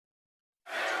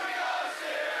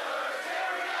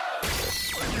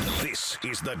This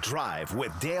is The Drive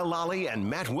with Dale Lally and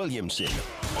Matt Williamson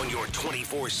on your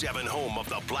 24/7 home of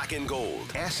the black and gold.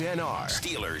 SNR,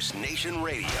 Steelers Nation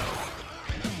Radio.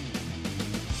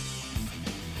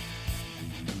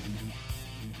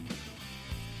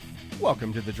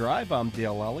 Welcome to The Drive. I'm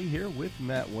Dale Lally here with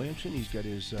Matt Williamson. He's got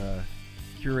his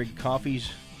Keurig coffees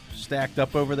stacked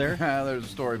up over there. There's a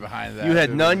story behind that. You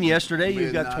had none yesterday.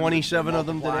 You've got 27 of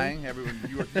them today. Everyone,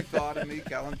 you thought of me.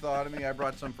 Kellen thought of me. I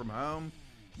brought some from home.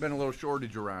 Been a little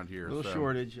shortage around here. A little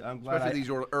shortage. I'm glad. Especially these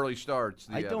early starts.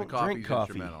 I don't the drink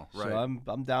coffee, right. so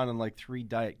I'm down in like 3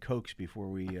 Diet Cokes before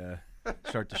we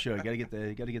start the show. You got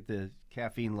to get the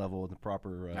caffeine level in the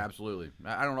proper. Absolutely.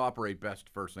 I don't operate best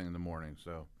first thing in the morning,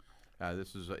 so.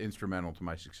 This is instrumental to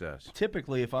my success.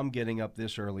 Typically, if I'm getting up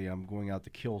this early, I'm going out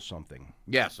to kill something.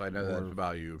 Yes, I know that's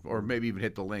about you. Or maybe even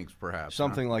hit the links, perhaps.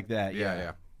 Something like that,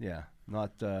 Yeah.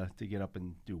 Not to get up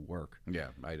and do work. Yeah,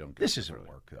 I don't. This isn't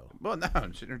work, though. Well, no,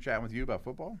 I'm sitting here chatting with you about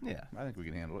football. Yeah. I think we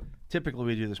can handle it. Typically,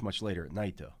 we do this much later at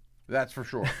night, though. That's for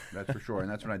sure. That's for sure. And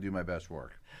that's when I do my best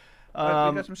work. We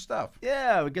got some stuff.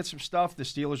 Yeah, we get some stuff. The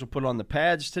Steelers will put on the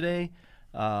pads today.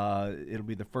 It'll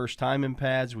be the first time in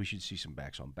pads. We should see some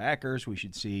backs on backers. We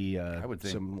should see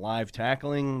some live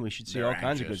tackling. We should see all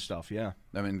kinds of good stuff, yeah.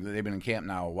 I mean, they've been in camp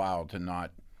now a while to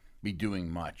not be doing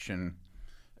much. And,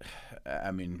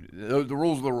 I mean, the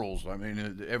rules are the rules. I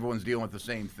mean, everyone's dealing with the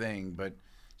same thing, but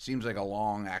seems like a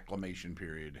long acclimation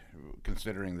period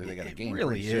considering that they got a game. It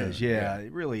really is, yeah.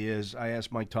 It really is. I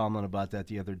asked Mike Tomlin about that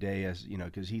the other day,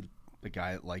 because he's the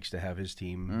guy that likes to have his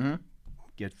team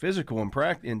get physical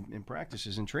in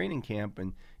practices and training camp,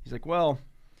 and he's like, well,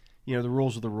 the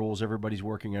rules are the rules. Everybody's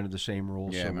working under the same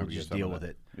rules, so we'll just deal with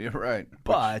it. Yeah, right.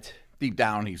 But deep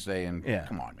down, he's saying,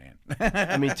 come on, man.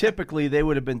 I mean, typically, they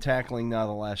would have been tackling now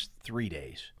the last 3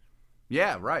 days.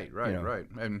 Yeah, right.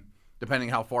 And depending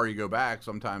how far you go back,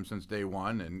 sometimes since day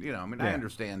one, and, I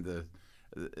understand that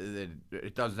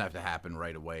it doesn't have to happen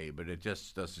right away, but it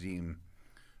just does seem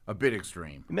a bit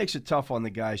extreme. It makes it tough on the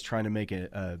guys trying to make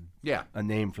a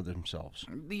name for themselves.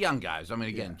 The young guys. I mean,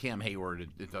 again, Cam Hayward,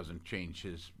 it doesn't change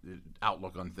his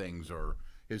outlook on things or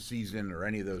his season or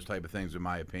any of those type of things, in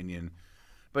my opinion.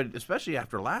 But especially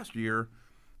after last year,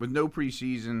 with no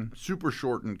preseason, super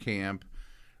shortened camp,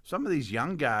 some of these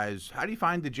young guys, how do you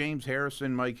find the James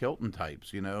Harrison, Mike Hilton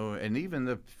types, and even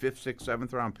the 5th, 6th,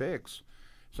 7th round picks?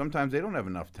 Sometimes they don't have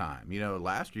enough time.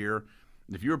 Last year,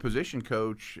 if you're a position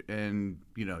coach and,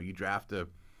 you draft a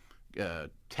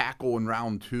tackle in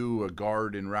round 2, a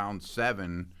guard in round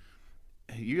 7,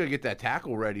 you got to get that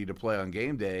tackle ready to play on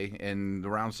game day. And the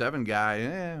round 7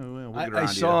 guy, we'll get around I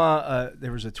saw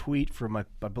there was a tweet from, I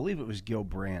believe it was Gil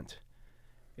Brandt,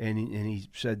 and he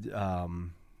said,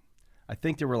 I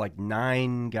think there were like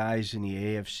 9 guys in the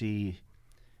AFC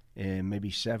and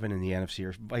maybe 7 in the NFC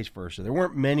or vice versa. There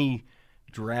weren't many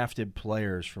drafted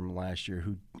players from last year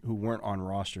who weren't on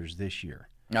rosters this year.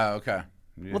 Oh, okay.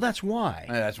 Well, that's why.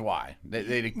 That's why.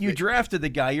 You drafted the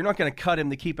guy. You're not going to cut him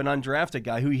to keep an undrafted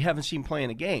guy who you haven't seen play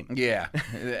in a game. Yeah.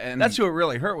 And that's who it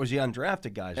really hurt, was the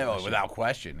undrafted guys. Without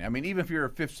question. I mean, even if you're a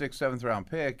 5th, 6th, 7th round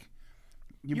pick,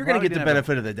 you're going to get the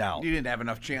benefit of the doubt. You didn't have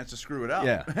enough chance to screw it up.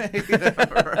 Yeah.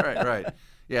 Right.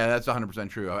 Yeah, that's 100%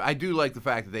 true. I do like the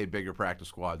fact that they had bigger practice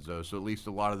squads, though, so at least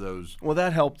a lot of those. Well,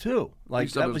 that helped too. Like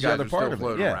that was the other part of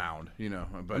it. Yeah. Around,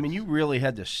 but I mean, you really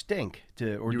had to stink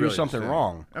or do something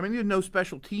wrong. I mean, you had no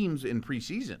special teams in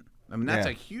preseason. I mean, that's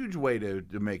a huge way to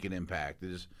make an impact.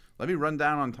 Is let me run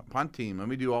down on punt team. Let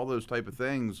me do all those type of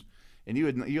things. And you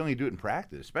only do it in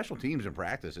practice. Special teams in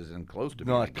practice isn't close to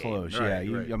being not close. Right,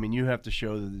 yeah, right. I mean, you have to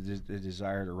show the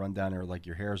desire to run down there like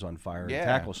your hair's on fire and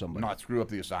tackle somebody, not screw up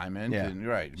the assignment. Yeah, and,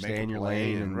 right. Stay in your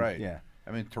lane and right. Yeah,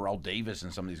 I mean, Terrell Davis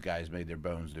and some of these guys made their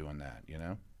bones doing that.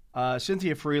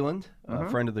 Cynthia Freeland, a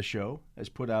friend of the show, has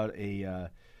put out one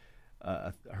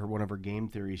of her game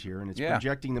theories here, and it's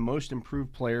projecting the most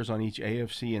improved players on each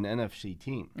AFC and NFC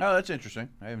team. Oh, that's interesting.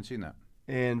 I haven't seen that.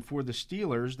 And for the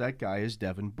Steelers, that guy is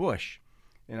Devin Bush.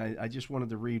 And I just wanted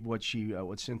to read what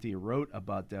Cynthia wrote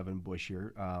about Devin Bush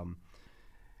here.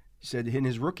 He said, in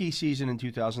his rookie season in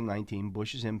 2019,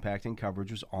 Bush's impact in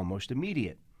coverage was almost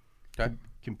immediate. Okay.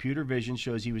 Computer vision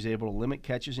shows he was able to limit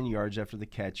catches and yards after the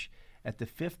catch at the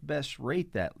 5th best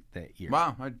rate that year.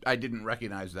 Wow, I didn't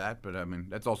recognize that, but I mean,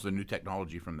 that's also new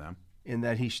technology from them. In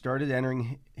that he started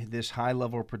entering this high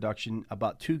level of production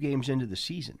about 2 games into the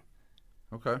season.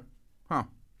 Okay. Huh.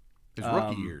 His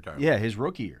rookie year, Tyler. Yeah, his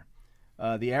rookie year.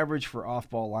 The average for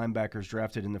off-ball linebackers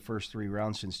drafted in the first 3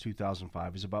 rounds since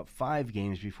 2005 is about 5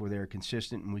 games before they are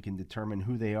consistent and we can determine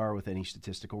who they are with any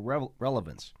statistical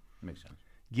relevance. Makes sense.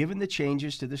 Given the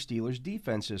changes to the Steelers'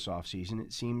 defense this offseason,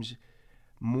 it seems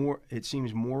It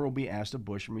seems more will be asked of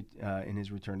Bush in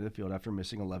his return to the field after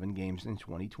missing 11 games in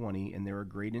 2020, and there are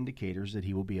great indicators that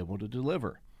he will be able to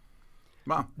deliver.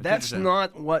 Well, that's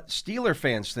not what Steeler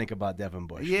fans think about Devin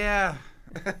Bush. Yeah.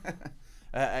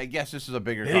 I guess this is a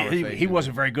bigger conversation. He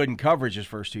wasn't very good in coverage his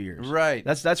first 2 years. Right.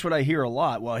 That's what I hear a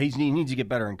lot. Well, he needs to get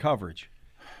better in coverage.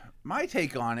 My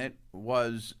take on it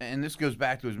was, and this goes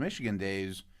back to his Michigan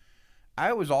days,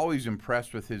 I was always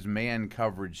impressed with his man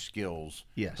coverage skills,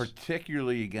 yes,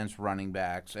 particularly against running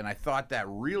backs, and I thought that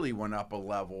really went up a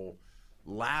level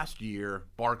last year.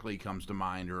 Barkley comes to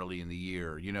mind early in the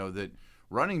year. You know, that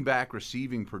running back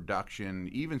receiving production,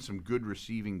 even some good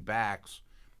receiving backs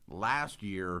last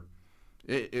year,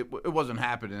 it wasn't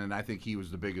happening, and I think he was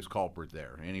the biggest culprit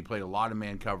there. And he played a lot of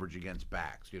man coverage against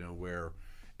backs, you know, where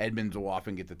Edmonds will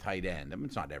often get the tight end. I mean,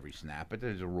 it's not every snap, but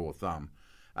there's a rule of thumb.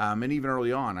 And even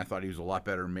early on, I thought he was a lot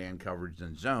better in man coverage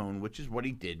than zone, which is what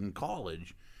he did in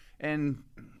college. And,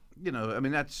 you know, I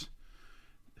mean, that's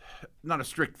not a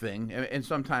strict thing. And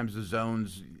sometimes the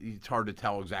zones, it's hard to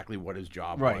tell exactly what his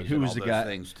job was. Right, who was the guy?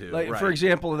 Things too. Like, right. For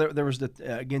example, there was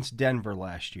against Denver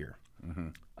last year.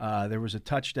 Mm-hmm. There was a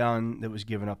touchdown that was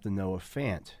given up to Noah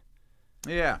Fant.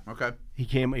 Yeah, okay.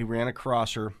 He ran a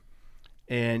crosser,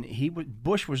 and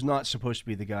Bush was not supposed to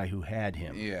be the guy who had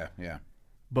him. Yeah, yeah.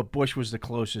 But Bush was the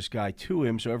closest guy to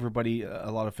him, so everybody,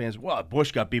 a lot of fans, well,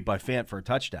 Bush got beat by Fant for a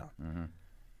touchdown. Mm-hmm. It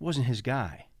wasn't his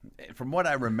guy. From what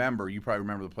I remember, you probably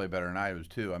remember the play better than I was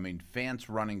too. I mean, Fant's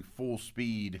running full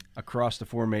speed across the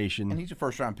formation, and he's a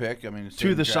first-round pick. I mean,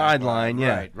 to the sideline,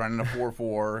 yeah, right, running a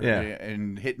 4.4, yeah,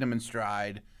 and hitting him in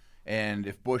stride. And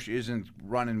if Bush isn't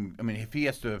running, I mean, if he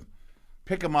has to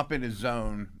pick him up in his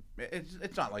zone.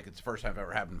 It's not like it's the first time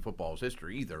ever happened in football's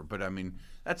history either, but I mean,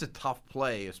 that's a tough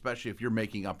play, especially if you're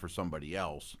making up for somebody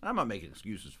else. I'm not making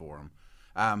excuses for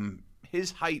him.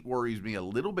 His height worries me a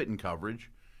little bit in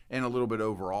coverage and a little bit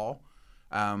overall,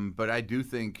 but I do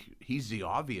think he's the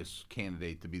obvious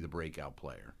candidate to be the breakout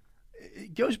player.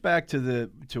 It goes back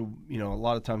to you know, a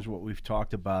lot of times what we've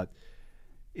talked about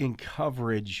in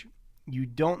coverage. You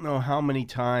don't know how many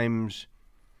times.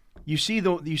 You see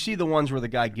the ones where the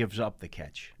guy gives up the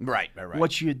catch. Right.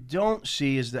 What you don't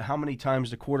see is that how many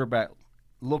times the quarterback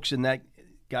looks in that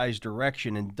guy's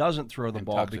direction and doesn't throw the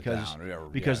ball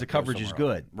because the coverage is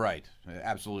good. Right.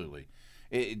 Absolutely.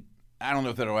 I don't know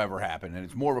if that'll ever happen, and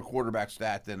it's more of a quarterback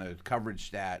stat than a coverage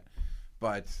stat,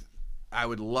 but I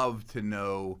would love to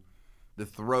know the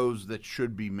throws that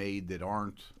should be made that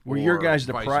aren't. Where your guy's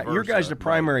the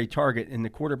primary target, and the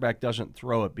quarterback doesn't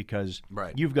throw it because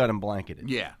you've got him blanketed.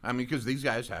 Yeah, I mean, because these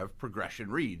guys have progression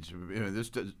reads. You know,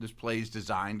 this play is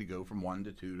designed to go from 1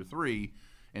 to 2 to 3,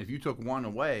 and if you took one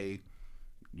away,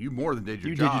 you more than did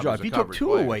your job. If you took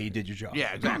two away, you did your job.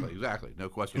 Yeah, exactly. No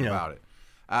question about it.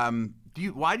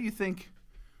 Why do you think?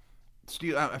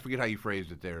 I forget how you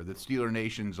phrased it there. That Steeler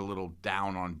Nation's a little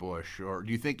down on Bush, or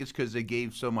do you think it's because they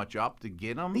gave so much up to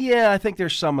get him? Yeah, I think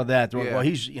there's some of that. Yeah. Well,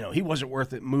 he wasn't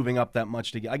worth it moving up that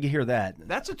much to get. I can hear that.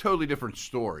 That's a totally different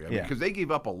story. I mean, because they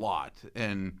gave up a lot,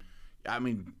 and I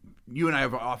mean, you and I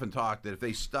have often talked that if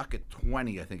they stuck at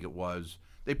 20, I think it was,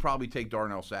 they probably take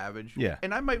Darnell Savage. Yeah,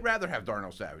 and I might rather have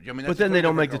Darnell Savage. I mean, but then they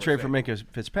don't make the trade for Minkah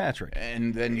Fitzpatrick,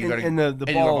 and then you got the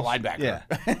ball linebacker. Yeah,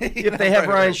 if they have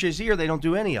Ryan Shazier, they don't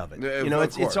do any of it. You know,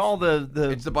 it's all the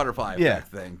it's the butterfly effect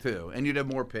thing too, and you'd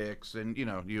have more picks, and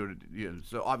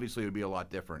so obviously it would be a lot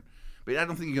different. But I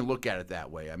don't think you can look at it that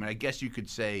way. I mean, I guess you could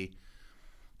say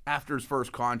after his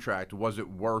first contract, was it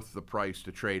worth the price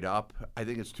to trade up? I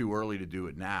think it's too early to do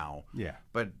it now. Yeah,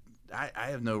 but I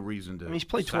have no reason to. I mean, he's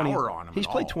played 20 on him. He's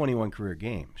played 21 career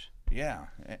games. Yeah,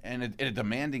 and a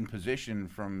demanding position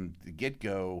from the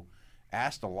get-go,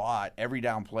 asked a lot. Every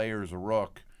down player is a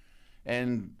rook,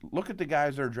 and look at the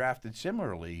guys that are drafted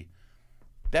similarly.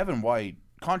 Devin White,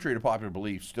 contrary to popular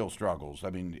belief, still struggles. I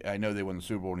mean, I know they won the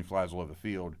Super Bowl and he flies all over the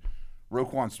field.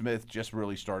 Roquan Smith just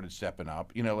really started stepping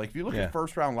up. You know, like if you look at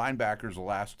first-round linebackers the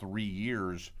last 3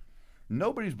 years.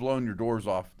 Nobody's blown your doors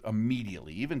off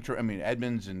immediately. Even,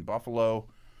 Edmonds in Buffalo,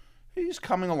 he's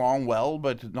coming along well,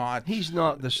 but not. He's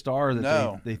not the star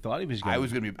that they thought he was going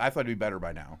to be. I thought he'd be better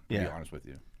by now, to be honest with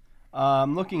you.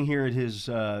 I'm looking here at his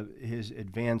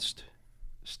advanced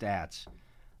stats.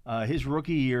 His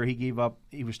rookie year, he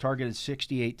was targeted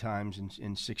 68 times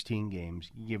in 16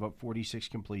 games. He gave up 46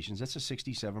 completions. That's a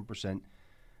 67%,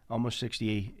 almost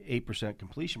 68%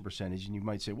 completion percentage. And you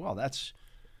might say, well, that's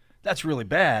really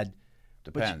bad.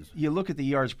 Depends. But you look at the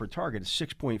yards per target, it's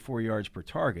 6.4 yards per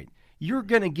target. You're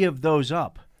going to give those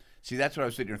up. See, that's what I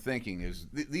was sitting here thinking is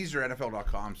these are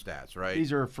NFL.com stats, right?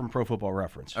 These are from Pro Football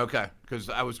Reference. Okay, because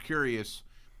I was curious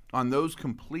on those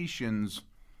completions,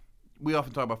 we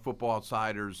often talk about Football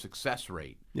Outsiders success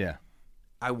rate. Yeah.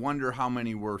 I wonder how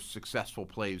many were successful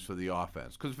plays for the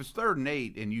offense. Because if it's 3rd and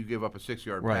 8 and you give up a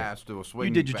 6-yard Right. pass to a swing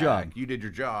You did your back, job. you did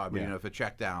your job. Yeah. You know, if a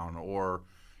check down or,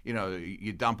 you know,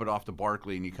 you dump it off to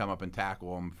Barkley and you come up and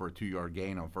tackle him for a 2-yard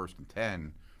gain on 1st and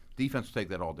 10, defense will take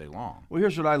that all day long. Well,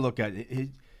 here's what I look at.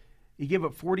 He gave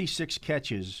up 46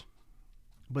 catches,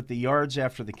 but the yards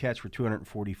after the catch were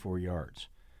 244 yards.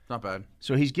 Not bad.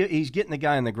 So he's getting the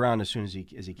guy on the ground as soon as he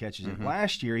catches it.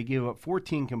 Last year, he gave up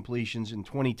 14 completions in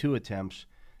 22 attempts.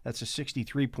 That's a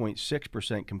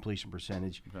 63.6% completion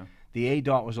percentage. Okay. The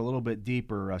A-dot was a little bit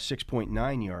deeper,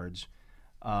 6.9 yards.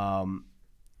 Or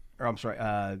I'm sorry,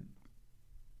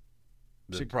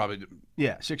 Probably.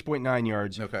 6.9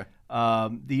 yards. Okay.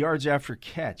 The yards after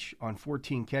catch, on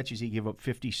 14 catches, he gave up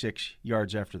 56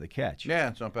 yards after the catch. Yeah,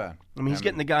 it's not bad. I mean, he's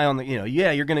getting the guy on the,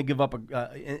 you're going to give up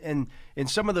and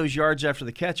some of those yards after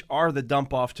the catch are the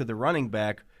dump off to the running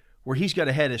back where he's got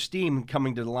a head of steam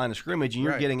coming to the line of scrimmage and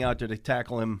you're Right. getting out there to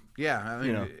tackle him. Yeah, I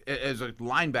mean, as a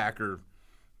linebacker,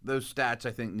 those stats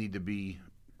I think need to be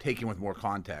taken with more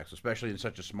context, especially in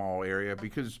such a small area,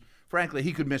 because frankly,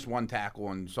 he could miss one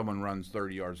tackle and someone runs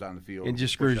 30 yards down the field And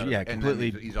just push screws- out- yeah, and then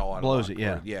completely he's all out blows of it,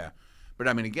 luck. Yeah. But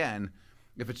I mean, again,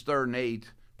 if it's 3rd and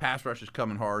 8, pass rush is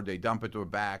coming hard, they dump it to a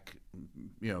back,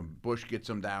 Bush gets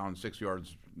him down 6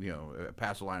 yards,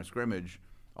 past the line of scrimmage,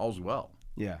 all's well.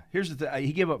 Yeah. Here's the thing.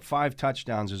 He gave up 5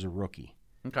 touchdowns as a rookie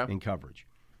Okay. in coverage.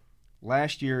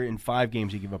 Last year, in 5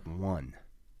 games, he gave up 1.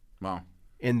 Well,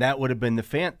 And that would have been the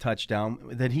Fant touchdown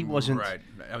that he wasn't. right.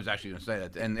 I was actually going to say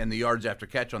that. And the yards after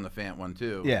catch on the Fant one,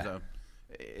 too. Yeah. So,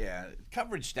 yeah,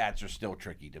 coverage stats are still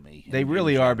tricky to me. They in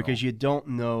really are general. because you don't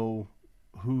know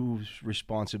whose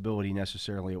responsibility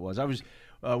necessarily it was.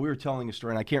 We were telling a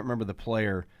story, and I can't remember the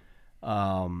player.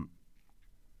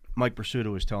 Mike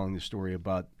Pursuta was telling the story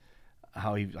about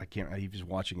how he was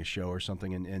watching a show or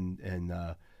something, and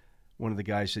one of the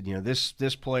guys said,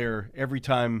 this player, every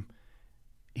time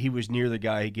he was near the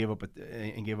guy, he gave up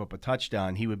a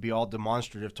touchdown, he would be all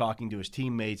demonstrative, talking to his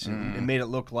teammates, and made it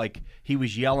look like he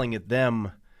was yelling at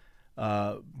them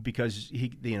because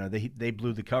they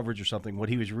blew the coverage or something. What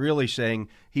he was really saying,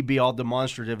 he'd be all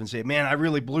demonstrative and say, "Man, I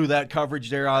really blew that coverage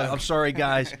there. I'm sorry,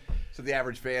 guys." So the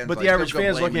average fan, But the average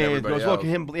fan's looking at it, goes, "Look at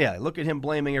him! Yeah, look at him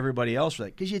blaming everybody else for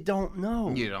that because you don't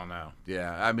know." You don't know.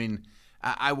 Yeah, I mean,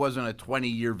 I wasn't a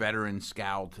 20-year veteran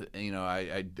scout.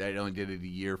 I only did it a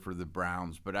year for the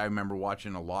Browns, but I remember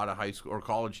watching a lot of high school or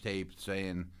college tape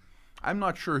saying, I'm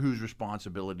not sure whose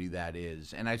responsibility that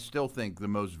is. And I still think the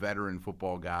most veteran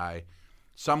football guy,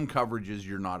 some coverages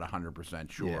you're not 100%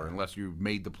 sure unless you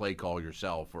made the play call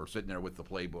yourself or sitting there with the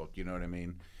playbook, you know what I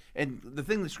mean? And the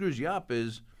thing that screws you up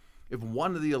is if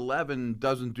one of the 11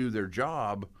 doesn't do their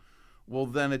job, well,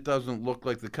 then it doesn't look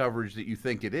like the coverage that you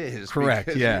think it is. Correct,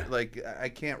 because yeah. I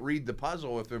can't read the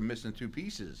puzzle if they're missing 2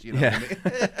 pieces. You know Yeah. what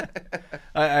I mean?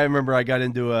 I remember I got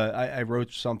into I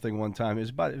wrote something one time. It was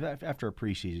about after a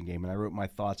preseason game, and I wrote my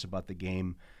thoughts about the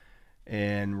game.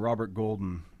 And Robert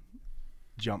Golden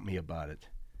jumped me about it.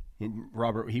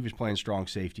 He was playing strong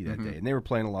safety that day, and they were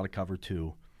playing a lot of cover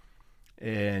 2.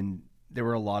 And there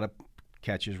were a lot of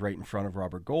catches right in front of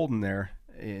Robert Golden there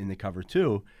in the cover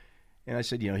 2. And I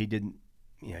said, I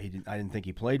didn't think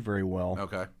he played very well.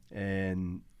 Okay.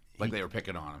 And They were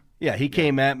picking on him. yeah, he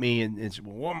came at me and said,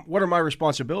 "Well, what are my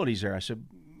responsibilities there?" I said,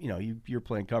 you're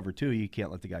playing cover 2. You can't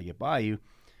let the guy get by you.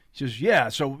 He says, "Yeah."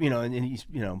 So and he's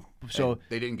so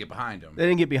They didn't get behind him. they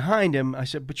didn't get behind him. I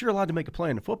said, "But you're allowed to make a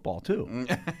play in the football too.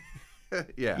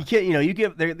 Yeah. You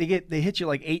can't. They hit you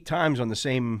like 8 times on the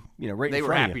same right. They in were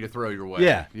front of happy you. to throw your way.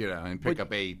 Yeah. And pick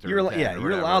up 8 or You're 10 or you're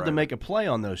whatever, allowed to right? make a play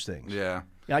on those things. Yeah.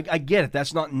 I get it.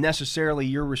 That's not necessarily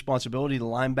your responsibility. The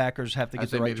linebackers have to I'd get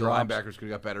say the right maybe drops. the linebackers could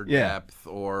have got better Yeah. depth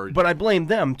or But I blame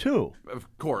them too. of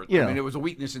course. You I know. mean, it was a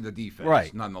weakness in the defense,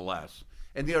 Right. nonetheless.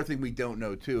 And the other thing we don't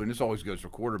know, too, and this always goes for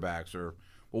quarterbacks, are,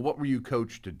 well, what were you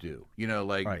coached to do?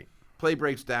 Right. Play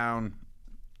breaks down,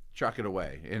 chuck it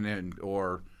away. And then,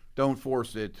 or don't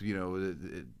force it,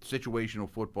 situational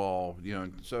football,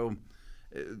 So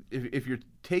if you're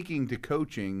taking to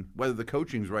coaching, whether the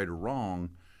coaching's right or wrong,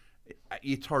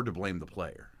 it's hard to blame the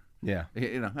player. Yeah. I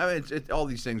mean, all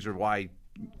these things are why,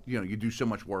 you do so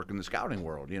much work in the scouting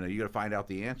world. You got to find out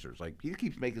the answers. Like, he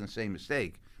keeps making the same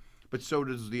mistake, but so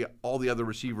does all the other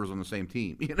receivers on the same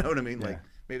team. You know what I mean? Yeah. Like,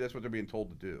 maybe that's what they're being told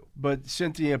to do. But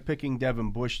Cynthia picking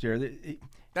Devin Bush there,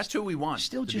 That's who we want.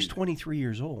 still to just be- 23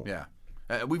 years old. Yeah.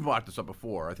 We've brought this up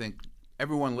before. I think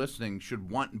everyone listening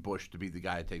should want Bush to be the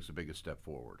guy that takes the biggest step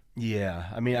forward. Yeah,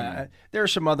 I mean, there are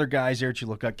some other guys there that you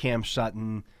look at, Cam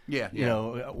Sutton, you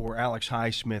know, or Alex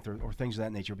Highsmith, or things of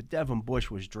that nature. But Devin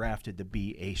Bush was drafted to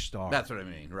be a star. That's what I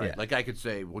mean, right? Yeah. Like I could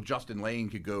say, well, Justin Lane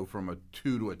could go from a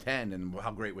 2 to a 10, and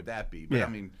how great would that be? But Yeah. I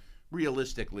mean,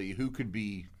 realistically, who could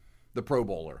be the Pro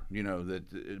Bowler, you know,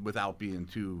 that without being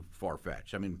too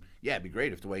far-fetched? I mean, yeah, it'd be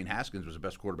great if Dwayne Haskins was the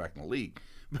best quarterback in the league.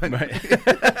 But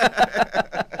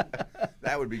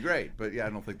that would be great. But, yeah, I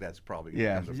don't think that's probably going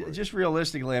to come to fruition. Just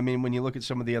realistically, I mean, when you look at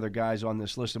some of the other guys on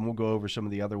this list, and we'll go over some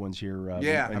of the other ones here in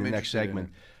the next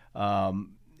segment,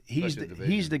 he's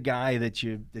the guy that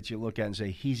you look at and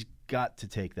say he's got to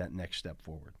take that next step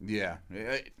forward. Yeah.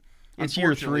 It's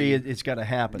year 3. It's got to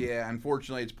happen. Yeah,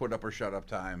 unfortunately, it's put up or shut up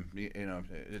time. You know,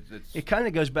 it kind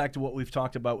of goes back to what we've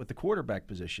talked about with the quarterback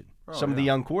position. Some of the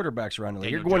young quarterbacks around the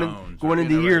league. You're going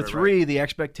into year 3. The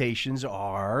expectations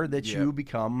are that you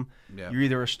become you're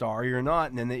either a star or you're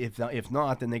not, and then if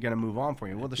not, then they're going to move on for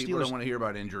you. Well, the people Steelers don't want to hear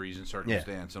about injuries and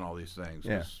circumstance and all these things.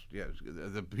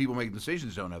 The people making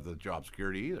decisions don't have the job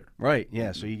security either. Right.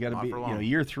 Yeah. So you got to be. You know,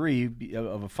 year 3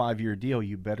 of a 5-year deal.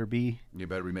 You better be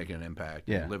making an impact.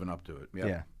 And living up to it. Yep.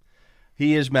 Yeah.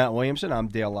 He is Matt Williamson. I'm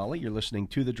Dale Lally. You're listening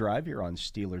to The Drive here on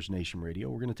Steelers Nation Radio.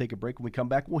 We're going to take a break. When we come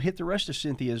back, we'll hit the rest of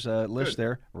Cynthia's list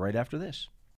there right after this.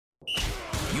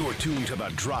 You're tuned to The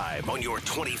Drive on your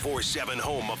 24/7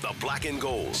 home of the black and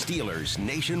gold. Steelers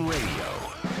Nation Radio.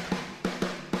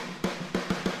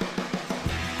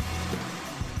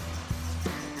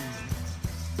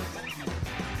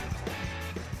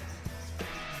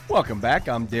 Welcome back.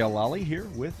 I'm Dale Lally here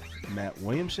with Matt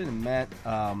Williamson. And Matt,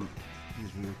 as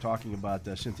we were talking about,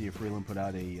 Cynthia Freeland put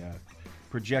out a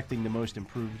projecting the most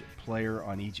improved player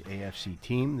on each AFC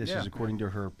team. This is according to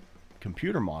her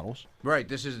computer models. Right.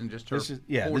 This isn't just her. This is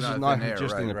not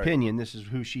just an opinion. This is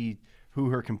who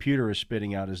her computer is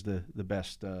spitting out as the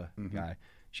best guy.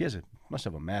 She must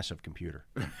have a massive computer.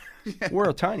 We're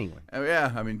a tiny one.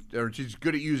 Yeah, I mean, she's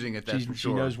good at using it. That's for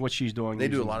sure. She knows what she's doing. They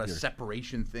do a lot of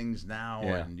separation things now,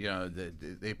 and you know,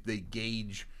 they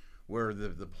gauge where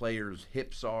the player's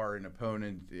hips are an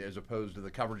opponent as opposed to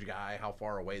the coverage guy, how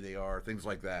far away they are, things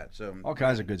like that. So all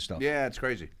kinds of good stuff. Yeah, it's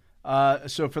crazy.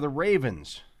 So for the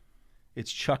Ravens,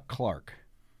 it's Chuck Clark.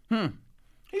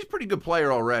 He's a pretty good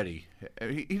player already.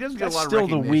 He doesn't get a lot of recognition. That's still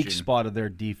the weak spot of their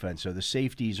defense. So the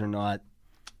safeties are not.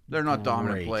 They're not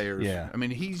dominant players. Yeah. I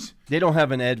mean, they don't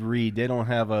have an Ed Reed. They don't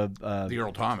have the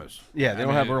Earl Thomas. Yeah, they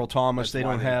don't have Earl Thomas. They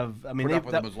don't have. I mean,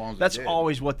 that's they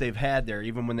always what they've had there,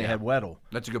 even when they had Weddle.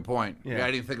 That's a good point. Yeah,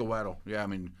 I didn't think of Weddle. Yeah, I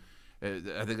mean,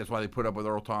 I think that's why they put up with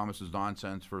Earl Thomas's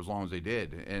nonsense for as long as they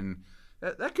did, and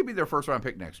that could be their first round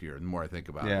pick next year. The more I think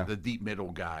about it, the deep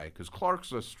middle guy, because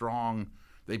Clark's a strong.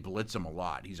 They blitz him a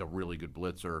lot. He's a really good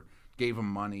blitzer. Gave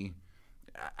him money.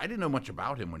 I didn't know much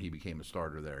about him when he became a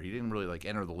starter there. He didn't really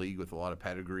enter the league with a lot of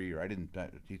pedigree, or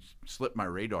he slipped my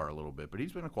radar a little bit, but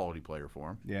he's been a quality player for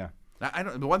him. Yeah.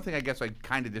 The one thing I guess I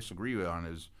kind of disagree on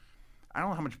is I don't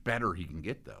know how much better he can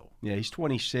get, though. Yeah, he's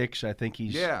 26. I think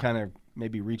he's kind of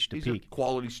maybe reached a peak. He's a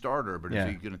quality starter, but is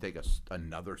he going to take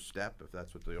another step if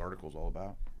that's what the article's all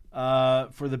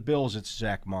about? For the Bills, it's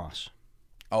Zach Moss.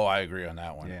 Oh, I agree on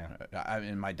that one. Yeah.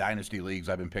 In my dynasty leagues,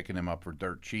 I've been picking him up for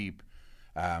dirt cheap.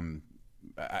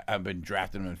 I've been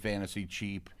drafting him in fantasy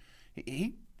cheap.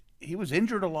 He was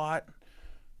injured a lot.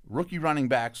 Rookie running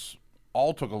backs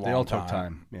all took a long time. They all took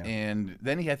time. Yeah. And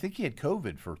then I think he had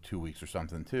COVID for 2 weeks or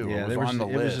something too. Yeah, it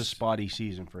was a spotty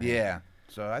season for him. Yeah.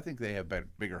 So I think they have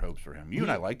bigger hopes for him. And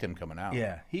I liked him coming out.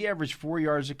 Yeah. He averaged 4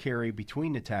 yards a carry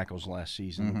between the tackles last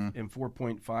season and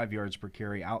 4.5 yards per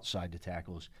carry outside the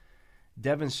tackles.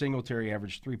 Devin Singletary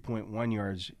averaged 3.1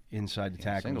 yards inside the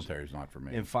tackles. Singletary's not for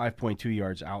me. And 5.2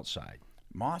 yards outside.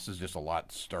 Moss is just a lot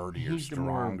sturdier, He's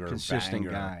stronger, the more consistent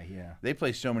banger. guy. Yeah, they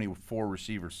play so many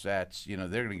 4-receiver sets. You know,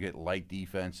 they're going to get light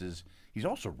defenses. He's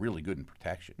also really good in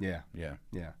protection. Yeah.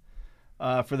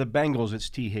 Yeah. For the Bengals, it's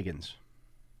T. Higgins.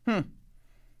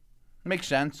 Makes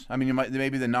sense. I mean,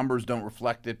 maybe the numbers don't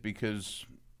reflect it because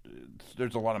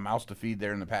there's a lot of mouths to feed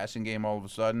there in the passing game all of a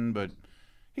sudden, but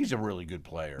he's a really good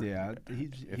player. Yeah.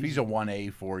 If he's a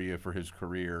 1A for you for his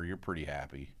career, you're pretty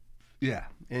happy. Yeah,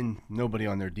 and nobody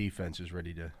on their defense is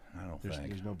ready to. I don't think.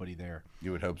 There's nobody there.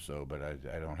 You would hope so, but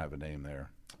I don't have a name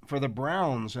there. For the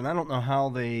Browns, and I don't know how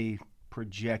they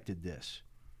projected this,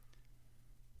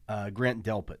 Grant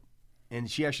Delpit. And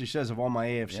she actually says, of all my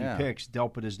AFC picks,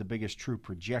 Delpit is the biggest true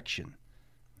projection.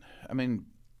 I mean,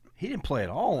 he didn't play at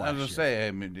all last year. I was going to say,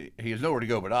 I mean, he has nowhere to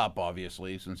go but up,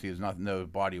 obviously, since he has no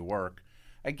body of work.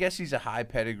 I guess he's a high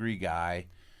pedigree guy.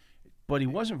 But he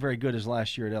wasn't very good his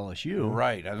last year at LSU.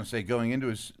 Right. I was going to say, going into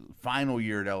his final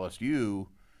year at LSU,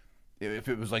 if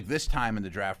it was like this time in the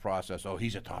draft process, oh,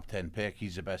 he's a top 10 pick,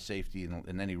 he's the best safety,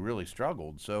 and then he really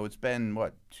struggled. So it's been,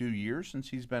 what, 2 years since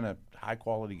he's been a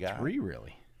high-quality guy? 3,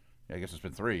 really. I guess it's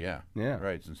been 3, yeah. Yeah.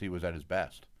 Right, since he was at his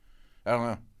best. I don't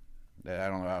know. I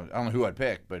don't know who I'd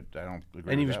pick, but I don't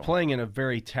agree And he with was that playing in a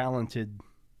very talented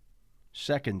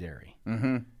secondary.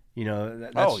 Mm-hmm. You know.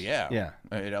 That's, yeah. Yeah.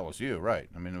 At LSU, right.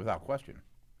 I mean, without question.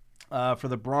 For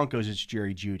the Broncos, it's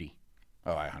Jerry Jeudy.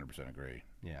 Oh, I 100% agree.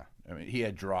 Yeah. I mean, he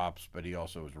had drops, but he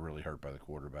also was really hurt by the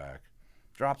quarterback.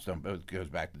 Drops don't. It goes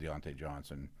back to Deontay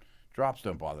Johnson. Drops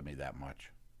don't bother me that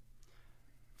much.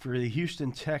 For the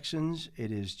Houston Texans,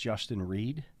 it is Justin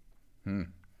Reed.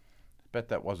 Bet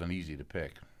that wasn't easy to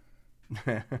pick.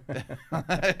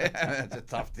 It's a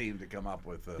tough team to come up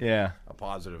with a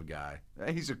positive guy.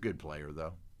 He's a good player,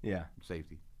 though. Yeah.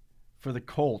 Safety. For the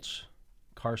Colts,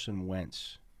 Carson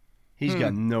Wentz. He's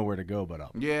got nowhere to go but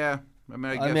up. Yeah.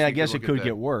 I guess it could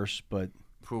get worse, but.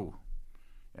 Phew.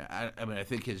 I mean, I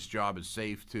think his job is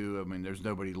safe, too. I mean, there's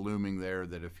nobody looming there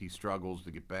that if he struggles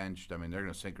to get benched, I mean, they're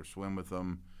going to sink or swim with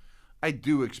him. I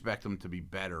do expect him to be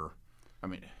better. I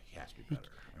mean, he has to be better.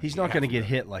 He's not going to get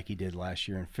hit like he did last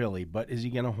year in Philly, but is he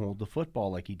going to hold the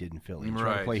football like he did in Philly and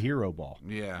try to play hero ball?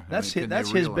 Yeah. That's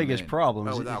his biggest problem.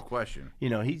 Oh, without question. You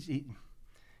know,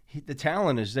 the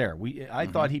talent is there. I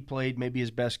thought he played maybe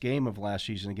his best game of last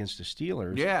season against the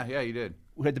Steelers. Yeah, he did.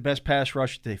 Who had the best pass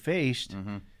rush they faced.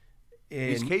 Mm-hmm.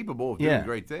 He's capable of doing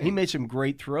great things. He made some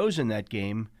great throws in that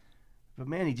game, but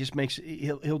man, he just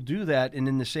he'll do that and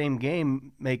in the same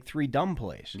game make 3 dumb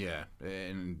plays. Yeah,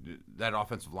 and that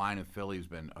offensive line in Philly has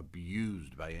been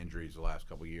abused by injuries the last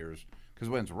couple of years. Because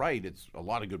when it's right, it's a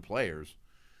lot of good players,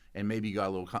 and maybe he got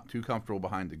a little too comfortable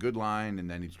behind the good line,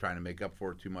 and then he's trying to make up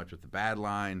for it too much with the bad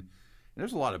line. And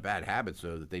there's a lot of bad habits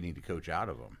though that they need to coach out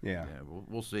of him. Yeah,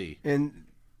 we'll see. And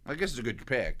I guess it's a good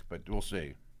pick, but we'll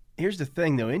see. Here's the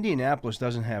thing, though: Indianapolis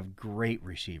doesn't have great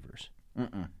receivers.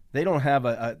 Mm-mm. They don't have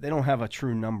a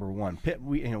true number one.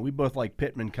 We both like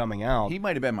Pittman coming out. He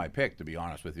might have been my pick, to be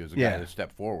honest with you, as a guy that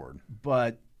stepped forward.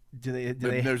 But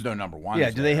there's no number one.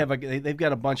 Yeah, do they have they've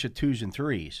got a bunch of 2s and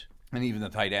 3s. And even the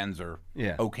tight ends are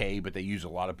okay, but they use a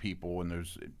lot of people. And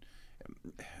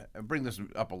I bring this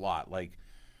up a lot. Like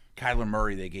Kyler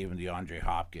Murray, they gave him DeAndre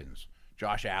Hopkins.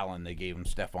 Josh Allen, they gave him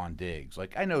Stephon Diggs.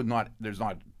 Like I know there's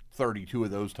not 32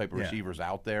 of those type of receivers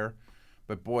out there,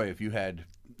 but boy, if you could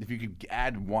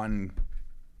add one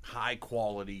high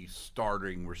quality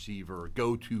starting receiver,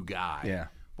 go-to guy,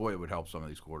 boy, it would help some of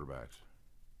these quarterbacks.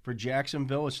 For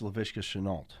Jacksonville, it's Laviska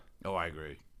Shenault. Oh, I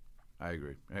agree.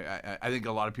 I think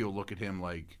a lot of people look at him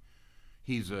like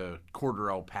he's a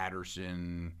Cordarrelle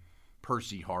Patterson,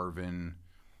 Percy Harvin.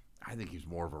 I think he's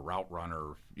more of a route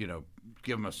runner,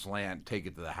 give him a slant, take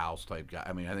it to the house type guy.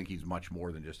 I mean, I think he's much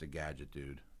more than just a gadget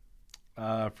dude.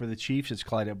 For the Chiefs, it's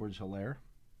Clyde Edwards-Helaire.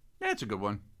 Yeah, it's a good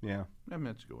one. Yeah. I mean,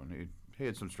 it's a good one. He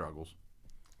had some struggles.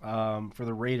 For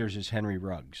the Raiders, it's Henry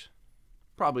Ruggs.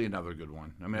 Probably another good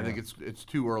one. I mean, I think it's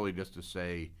too early just to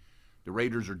say the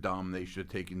Raiders are dumb. They should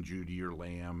have taken Judy or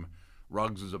Lamb.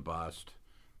 Ruggs is a bust.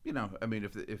 I mean,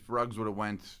 if Ruggs would have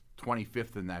went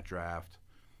 25th in that draft,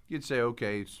 you'd say,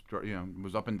 okay, it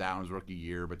was up and down his rookie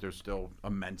year, but there's still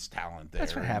immense talent there.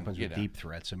 That's what happens with deep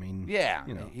threats. I mean,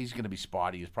 he's going to be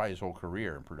spotty. It's probably his whole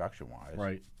career, production-wise.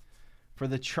 Right. For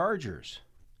the Chargers,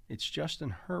 it's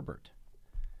Justin Herbert.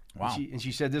 Wow. And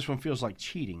she said this one feels like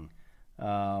cheating,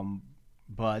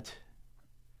 but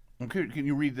can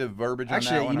you read the verbiage on that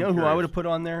one? Actually, you know who I would have put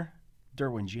on there?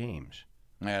 Derwin James.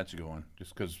 Yeah, that's a good one,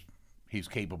 just because he's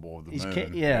capable of the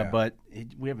moon. But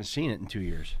we haven't seen it in 2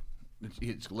 years.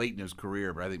 It's late in his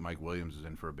career, but I think Mike Williams is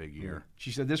in for a big year.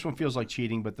 She said this one feels like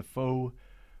cheating, but the faux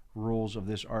rules of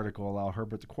this article allow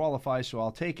Herbert to qualify, so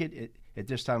I'll take it. At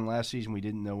this time last season, we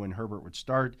didn't know when Herbert would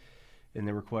start, and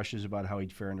there were questions about how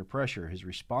he'd fare under pressure. His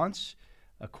response,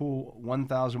 a cool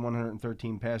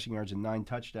 1,113 passing yards and 9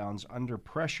 touchdowns under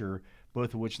pressure,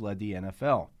 both of which led the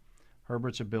NFL.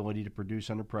 Herbert's ability to produce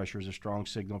under pressure is a strong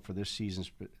signal for this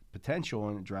season's potential,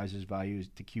 and it drives his value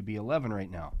to QB 11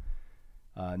 right now.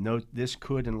 Note this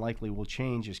could and likely will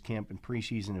change as camp and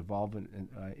preseason evolve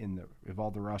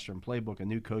the roster and playbook. A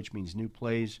new coach means new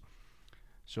plays,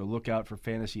 so look out for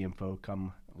fantasy info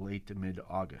come late to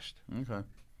mid-August. Okay.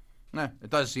 Nah, it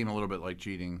does seem a little bit like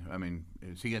cheating. I mean,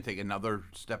 is he going to take another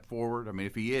step forward? I mean,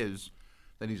 if he is,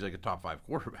 then he's like a top 5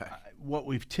 quarterback. What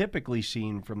we've typically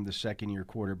seen from the second-year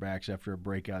quarterbacks after a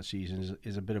breakout season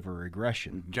is a bit of a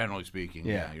regression. Generally speaking,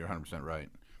 yeah, you're 100% right.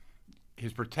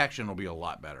 His protection will be a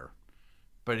lot better.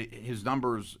 But his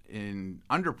numbers in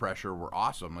under pressure were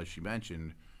awesome, as she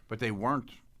mentioned, but they weren't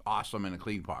awesome in a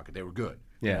clean pocket. They were good.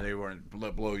 Yeah. They weren't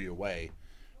blow you away.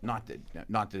 Not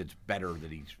that it's better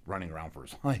that he's running around for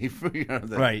his life.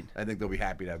 Right. I think they'll be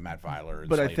happy to have Matt Filer. And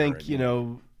But I Slater think,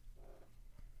 and,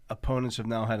 opponents have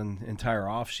now had an entire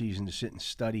offseason to sit and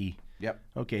study. Yep.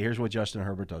 Okay, here's what Justin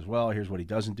Herbert does well. Here's what he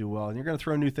doesn't do well. And you're going to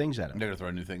throw new things at him. They're going to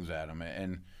throw new things at him.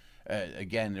 And,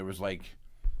 again, there was like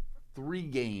 3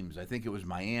 games. I think it was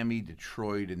Miami,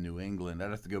 Detroit, and New England. I'd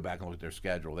have to go back and look at their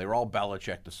schedule. They were all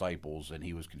Belichick disciples, and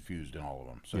he was confused in all of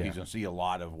them. So he's going to see a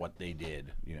lot of what they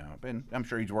did. And I'm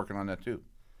sure he's working on that too.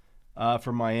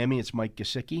 For Miami, it's Mike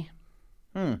Gesicki.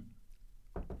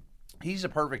 He's a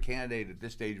perfect candidate at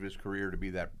this stage of his career to be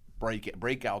that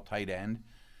breakout tight end.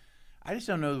 I just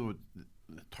don't know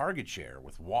the target share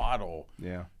with Waddle.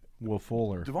 Yeah. Will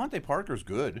Fuller. Devontae Parker's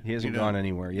good. He hasn't gone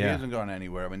anywhere. Yeah. He hasn't gone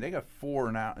anywhere. I mean, they got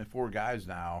 4 guys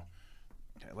now.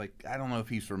 Like, I don't know if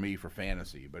he's for me for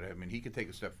fantasy, but I mean, he could take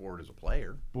a step forward as a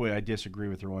player. Boy, I disagree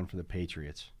with her one for the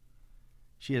Patriots.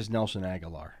 She has Nelson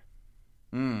Aguilar.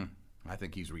 I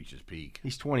think he's reached his peak.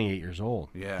 He's 28 years old.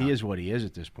 Yeah. He is what he is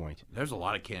at this point. There's a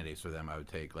lot of candidates for them I would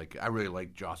take. Like, I really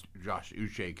like Josh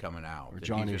Uche coming out. Or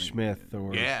Johnny Smith.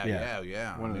 Or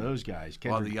Yeah. One of those guys. A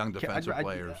lot of the young defensive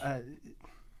players.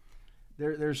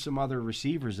 There's some other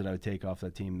receivers that I would take off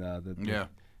that team. I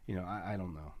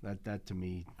don't know. That to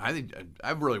me. I think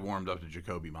I've really warmed up to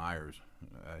Jacoby Myers.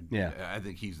 Yeah. I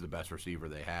think he's the best receiver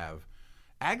they have.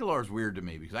 Aguilar's weird to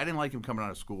me because I didn't like him coming out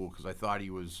of school because I thought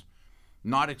he was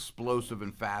not explosive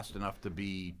and fast enough to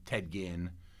be Ted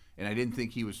Ginn, and I didn't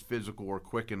think he was physical or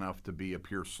quick enough to be a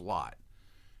pure slot.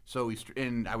 So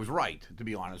and I was right, to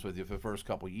be honest with you, for the first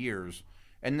couple of years.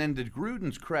 And then to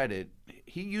Gruden's credit,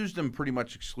 he used him pretty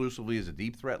much exclusively as a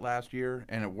deep threat last year,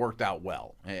 and it worked out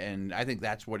well. And I think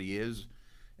that's what he is,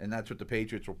 and that's what the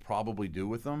Patriots will probably do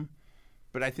with him.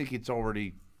 But I think he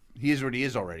is what he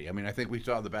is already. I mean, I think we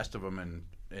saw the best of him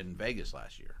in Vegas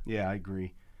last year. Yeah, I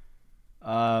agree.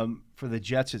 For the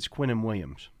Jets, it's Quinnen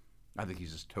Williams. I think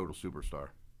he's a total superstar.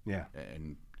 Yeah.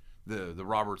 And the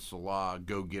Robert Salah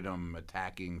go-get-him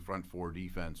attacking front 4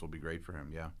 defense will be great for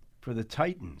him, yeah. For the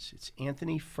Titans, it's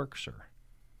Anthony Firkser.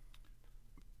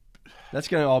 That's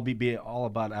going to be all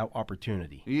about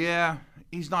opportunity. Yeah,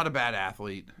 he's not a bad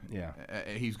athlete. Yeah.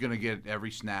 He's going to get every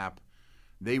snap.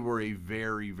 They were a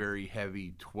very, very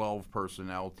heavy 12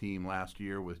 personnel team last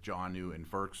year with Jonnu and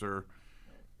Firkser.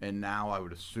 And now I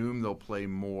would assume they'll play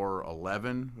more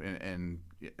 11 and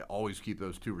always keep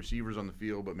those 2 receivers on the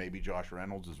field, but maybe Josh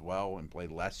Reynolds as well and play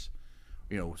less,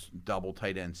 double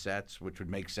tight end sets, which would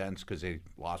make sense because they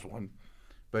lost one.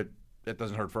 But that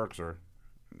doesn't hurt Firkser.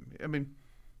 I mean,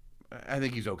 I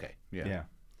think he's okay. Yeah.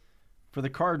 For the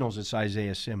Cardinals, it's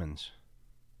Isaiah Simmons.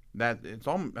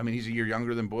 He's a year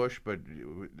younger than Bush, but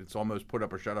it's almost put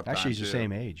up or shut up. Actually, he's the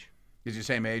same age. Is he the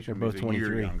same age? They're both 23. A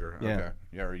year younger. Yeah. Okay.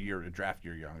 Yeah, or a draft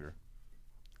year younger.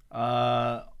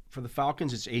 For the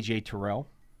Falcons, it's A.J. Terrell.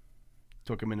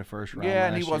 Took him in the first round. Yeah,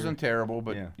 and he last wasn't year. terrible,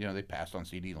 but they passed on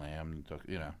C.D. Lamb and took.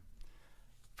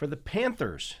 For the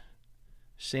Panthers,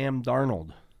 Sam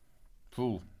Darnold.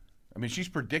 Fool. I mean, she's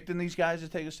predicting these guys to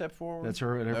take a step forward. That's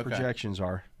her projections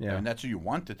are. Yeah, and that's who you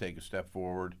want to take a step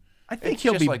forward. I think It's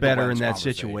he'll just be like the better in Wentz that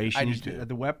conversation. situation. I do too.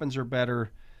 The weapons are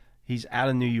better. He's out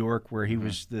of New York, where he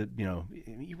was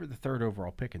you were the 3rd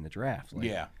overall pick in the draft.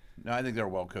 Yeah. No, I think they're a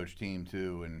well-coached team,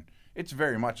 too, and it's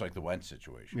very much like the Wentz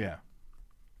situation. Yeah.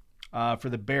 For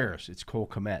the Bears, it's Cole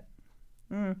Kmet.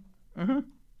 Mm-hmm.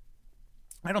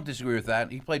 I don't disagree with that.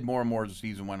 He played more and more as the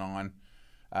season went on.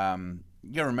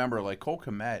 You got to remember, like, Cole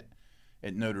Kmet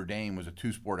at Notre Dame was a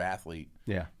 2-sport athlete.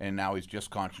 Yeah. And now he's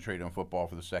just concentrating on football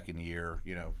for the 2nd year.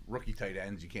 Rookie tight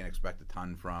ends you can't expect a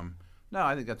ton from. No,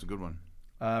 I think that's a good one.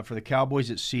 For the Cowboys,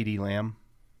 it's C.D. Lamb.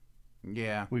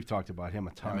 Yeah. We've talked about him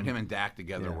a ton. I mean, him and Dak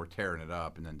together were tearing it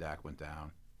up, and then Dak went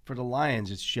down. For the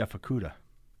Lions, it's Jeff Okudah.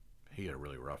 He had a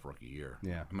really rough rookie year.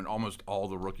 Yeah. I mean, almost all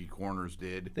the rookie corners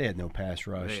did. They had no pass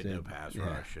rush. They had no pass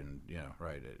rush, and,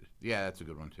 right. Yeah, that's a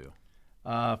good one, too.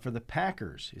 For the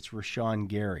Packers, it's Rashawn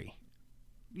Gary.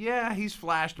 Yeah, he's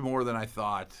flashed more than I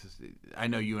thought. I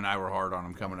know you and I were hard on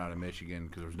him coming out of Michigan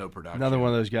because there was no production. Another one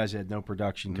of those guys that had no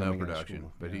production coming out of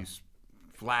school. But he's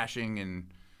flashing, and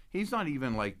he's not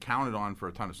even counted on for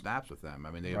a ton of snaps with them.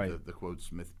 I mean, they have the quote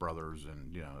Smith brothers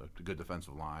and a good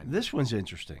defensive line. This one's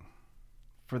interesting.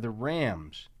 For the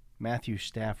Rams, Matthew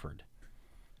Stafford.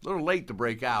 A little late to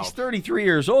break out. He's 33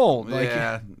 years old.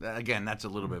 Yeah, again, that's a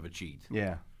little bit of a cheat.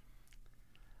 Yeah.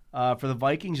 For the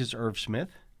Vikings, it's Irv Smith.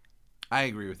 I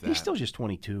agree with that. He's still just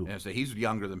 22. Yeah, so he's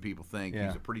younger than people think. Yeah.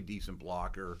 He's a pretty decent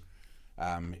blocker.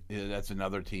 That's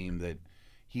another team that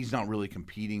he's not really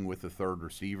competing with the 3rd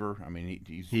receiver. I mean,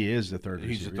 he is the 3rd receiver.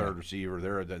 He's the 3rd receiver.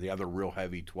 They're the other real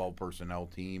heavy 12 personnel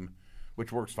team,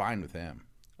 which works fine with him.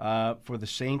 For the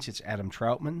Saints, it's Adam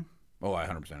Troutman. Oh, I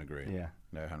 100% agree. Yeah.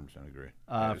 I 100% agree.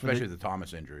 Especially the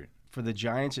Thomas injury. For the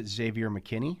Giants, it's Xavier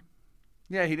McKinney.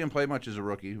 Yeah, he didn't play much as a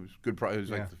rookie. He was good. He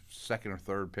was like the second or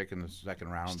third pick in the second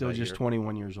round. Still just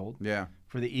 21 years old. Yeah.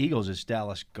 For the Eagles, it's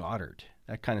Dallas Goedert.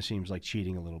 That kind of seems like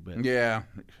cheating a little bit. Yeah.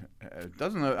 It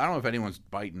doesn't. I don't know if anyone's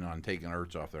biting on taking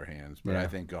Ertz off their hands, but I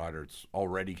think Goddard's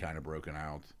already kind of broken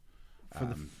out. For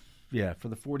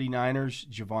the 49ers,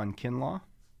 Javon Kinlaw.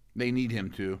 They need him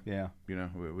too. Yeah. You know,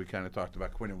 we kind of talked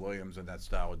about Quinnen Williams and that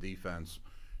style of defense.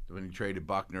 When he traded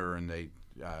Buckner and they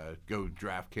go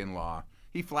draft Kinlaw,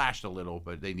 he flashed a little,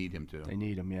 but they need him too. They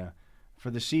need him, yeah.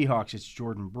 For the Seahawks, it's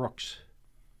Jordan Brooks.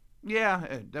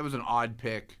 Yeah, that was an odd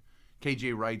pick.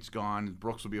 KJ Wright's gone.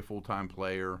 Brooks will be a full-time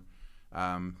player.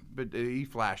 But he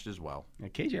flashed as well. Yeah,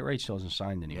 KJ Wright still hasn't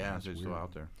signed anymore. Yeah, he's still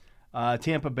out there.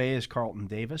 Tampa Bay is Carlton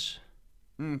Davis.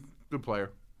 Good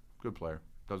player. Good player.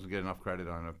 Doesn't get enough credit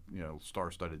on a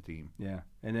star-studded team. Yeah.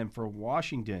 And then for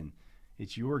Washington,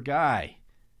 it's your guy,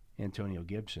 Antonio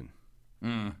Gibson.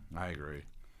 I agree.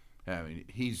 I mean,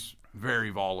 he's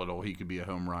very volatile. He could be a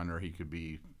home run, or he could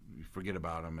be forget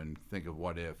about him and think of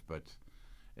what if. But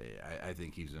I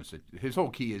think he's in his whole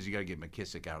key is you got to get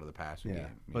McKissick out of the passing game.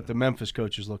 But the Memphis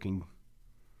coach is looking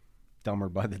dumber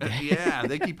by the day. Yeah,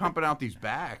 they keep pumping out these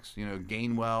backs.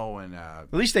 Gainwell and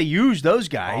at least they use those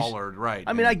guys. Pollard, right?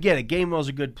 I mean, I get it. Gainwell's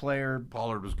a good player.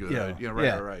 Pollard was good.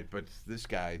 Yeah. Right. But this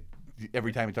guy,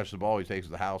 every time he touches the ball, he takes it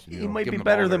to the house. And he might be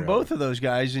better than both of those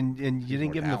guys, and you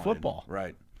didn't give him the football.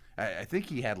 Right. I think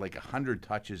he had like 100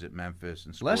 touches at Memphis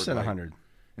and scored less than 100.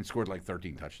 And scored like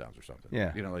 13 touchdowns or something.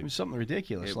 Yeah, it was something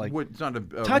ridiculous. It's not a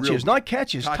touches, not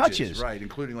catches. Touches, right?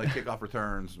 Including like kickoff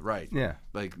returns, right? Yeah,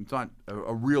 like it's not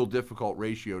a real difficult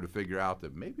ratio to figure out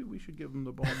that maybe we should give him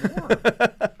the ball more.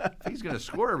 If he's going to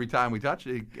score every time we touch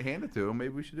it, hand it to him.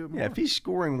 Maybe we should do it more. Yeah, if he's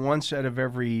scoring one set of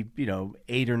every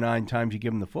 8 or 9 times you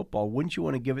give him the football, wouldn't you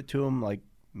want to give it to him like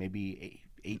maybe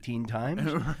 18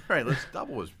 times? Right. Let's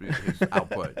double his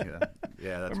output.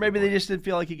 Yeah. That's or maybe they just didn't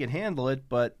feel like he could handle it,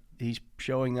 but he's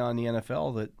showing on the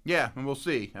NFL that. Yeah, and we'll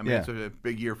see. I mean, it's a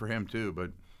big year for him too, but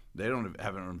they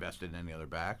haven't invested in any other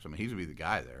backs. I mean, he's gonna be the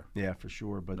guy there. Yeah, for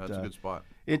sure. But that's a good spot.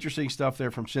 Interesting stuff there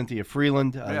from Cynthia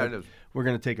Freeland. Yeah, it is. We're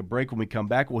going to take a break. When we come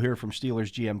back, we'll hear from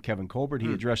Steelers GM Kevin Colbert.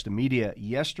 He addressed the media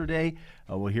yesterday.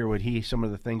 We'll hear some of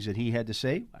the things that he had to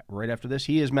say right after this.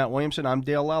 He is Matt Williamson. I'm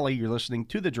Dale Lally. You're listening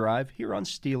to The Drive here on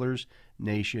Steelers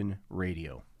Nation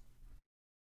Radio.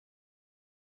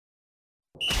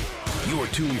 You're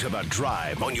tuned to The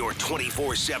Drive on your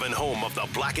 24/7 home of the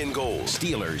Black and Gold.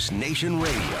 Steelers Nation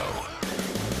Radio.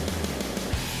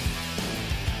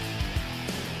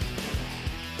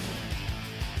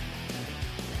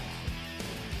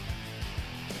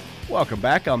 Welcome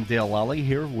back. I'm Dale Lally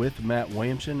here with Matt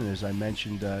Williamson. And as I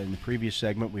mentioned in the previous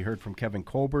segment, we heard from Kevin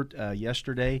Colbert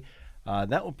yesterday.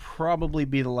 That will probably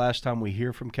be the last time we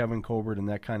hear from Kevin Colbert in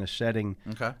that kind of setting.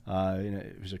 Okay.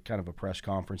 It was a kind of a press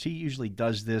conference. He usually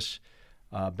does this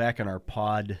back in our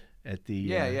pod at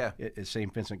the at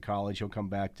St. Vincent College. He'll come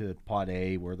back to Pod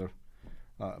A where the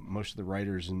most of the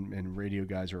writers and radio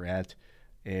guys are at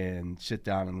and sit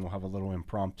down, and we'll have a little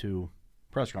impromptu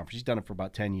press conference. He's done it for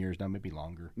about 10 years now, maybe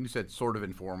longer. You said sort of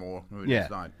informal. Yeah.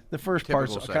 It's not the first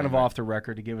part's kind of off the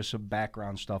record to give us some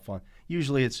background stuff on.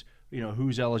 Usually it's,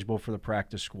 who's eligible for the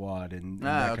practice squad and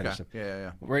that kind of stuff.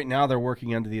 Yeah. Right now they're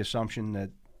working under the assumption that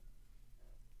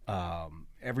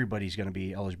everybody's going to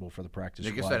be eligible for the practice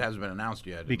squad. I guess that hasn't been announced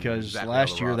yet. Because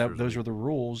last year those were the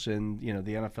rules, and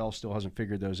the NFL still hasn't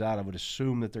figured those out. I would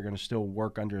assume that they're going to still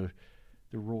work under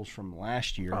the rules from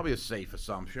last year. Probably a safe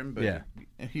assumption, but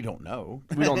you don't know.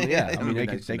 We don't. Yeah, I mean they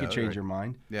could change their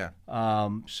mind. Yeah.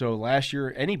 So last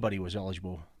year anybody was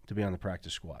eligible to be on the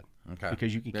practice squad. Okay.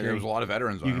 Because you could carry. There was a lot of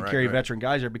veterans on it. You could carry veteran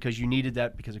guys there because you needed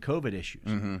that because of COVID issues.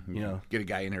 Mm-hmm. Get a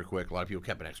guy in here quick. A lot of people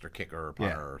kept an extra kicker or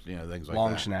punter, or, things like that.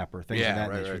 Long snapper, things of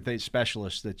that nature. Right.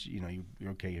 Specialists that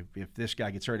you're okay. If this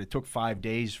guy gets hurt, it took 5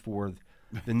 days for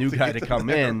the new guy to come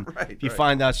in. If you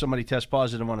find out somebody tests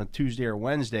positive on a Tuesday or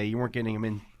Wednesday, you weren't getting him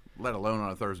in. Let alone on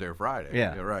a Thursday or Friday.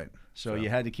 Yeah. Right. So you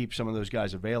had to keep some of those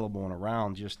guys available and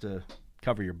around just to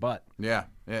cover your butt. Yeah.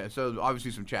 So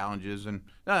obviously some challenges, and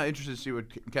interested to see what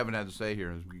Kevin had to say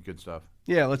here. It's good stuff.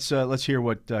 Yeah, let's hear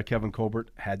what Kevin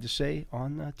Colbert had to say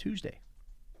on Tuesday.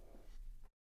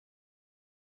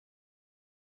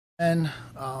 And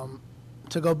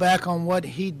to go back on what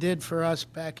he did for us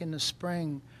back in the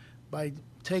spring by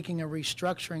taking a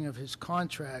restructuring of his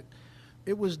contract,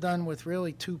 it was done with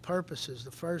really 2 purposes.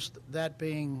 The first, that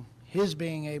being his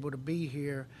being able to be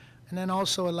here, and then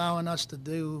also allowing us to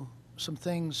do some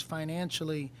things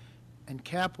financially and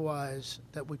cap-wise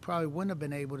that we probably wouldn't have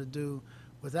been able to do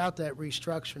without that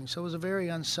restructuring. So it was a very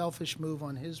unselfish move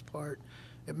on his part.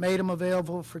 It made him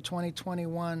available for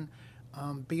 2021.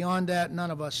 Beyond that,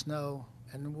 none of us know,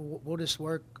 and we'll just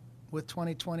work with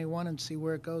 2021 and see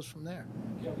where it goes from there.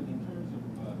 Kevin, in terms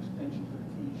of extension for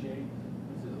TJ,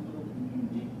 is it a little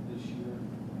bit unique this year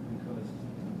because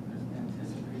there's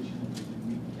anticipation of a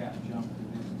unique cap jump in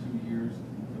the next 2 years?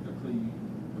 Typically,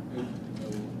 the bid to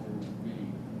go where it will be.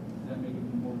 Does that make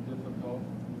it more difficult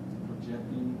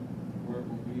projecting where it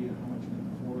will be and how much we can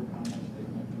afford, how much they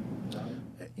might be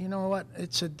without? You know what?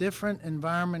 It's a different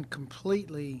environment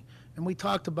completely, and we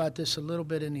talked about this a little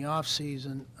bit in the off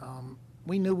season.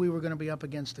 We knew we were going to be up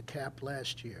against the cap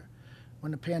last year.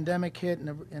 When the pandemic hit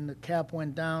and the cap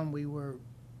went down, we were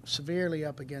severely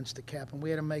up against the cap, and we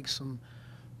had to make some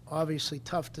obviously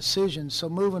tough decisions. So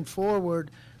moving forward,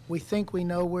 we think we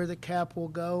know where the cap will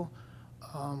go.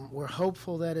 We're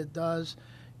hopeful that it does.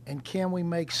 And can we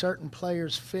make certain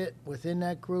players fit within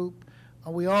that group?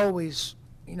 We always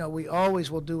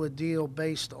will do a deal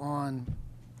based on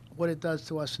what it does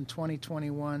to us in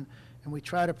 2021, and we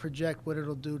try to project what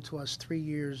it'll do to us 3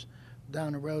 years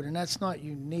down the road. And that's not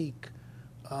unique,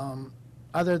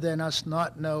 other than us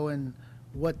not knowing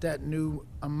what that new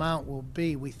amount will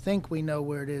be. We think we know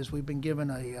where it is. We've been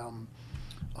given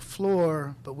a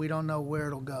floor, but we don't know where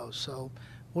it'll go. So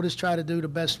we'll just try to do the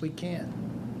best we can.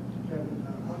 Kevin,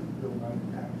 how did Bill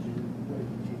Knight package you? What did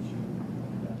he teach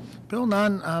you? Bill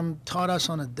Nunn taught us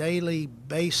on a daily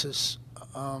basis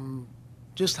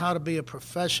just how to be a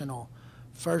professional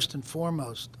first and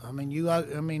foremost. I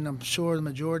mean, I'm sure the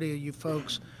majority of you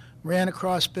folks ran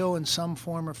across Bill in some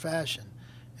form or fashion,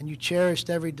 and you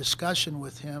cherished every discussion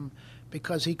with him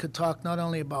because he could talk not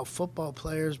only about football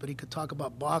players, but he could talk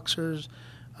about boxers,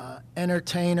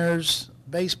 entertainers,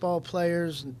 baseball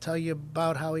players, and tell you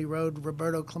about how he rode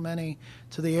Roberto Clemente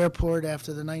to the airport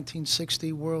after the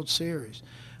 1960 World Series.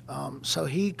 So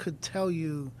he could tell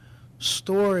you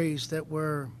stories that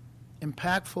were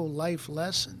impactful life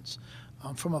lessons.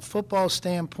 From a football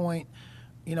standpoint,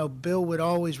 Bill would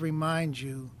always remind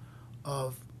you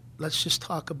of, let's just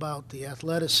talk about the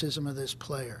athleticism of this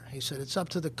player. He said it's up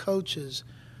to the coaches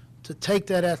to take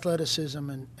that athleticism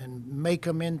and make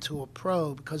them into a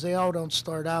pro, because they all don't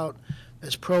start out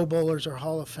as Pro Bowlers or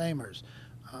Hall of Famers.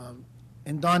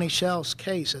 In Donnie Shell's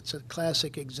case, it's a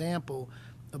classic example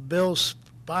of Bill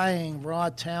spying raw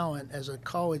talent as a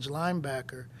college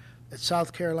linebacker at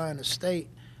South Carolina State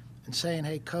and saying,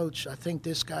 hey, coach, I think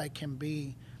this guy can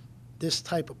be this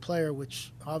type of player,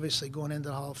 which obviously going into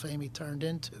the Hall of Fame he turned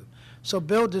into. So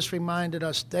Bill just reminded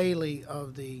us daily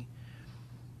of the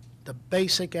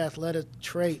basic athletic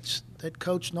traits that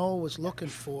Coach Noll was looking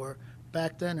for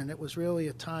back then, and it was really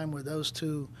a time where those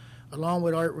two, along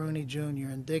with Art Rooney Jr.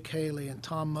 and Dick Haley and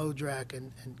Tom Modrak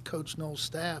and Coach Noll's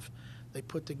staff, they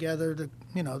put together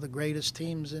the greatest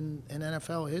teams in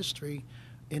NFL history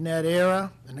in that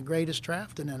era, and the greatest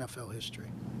draft in NFL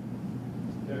history.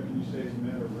 Kevin, can you say as a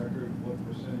matter of record what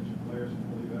percentage of players are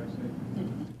fully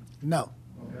vaccinated? No.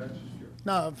 Okay, that's just your.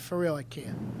 No, for real, I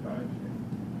can't. I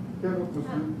understand. Kevin, was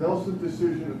the Nelson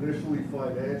decision initially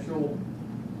financial,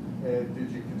 and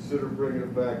did you consider bringing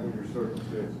it back with your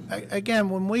circumstances? Again,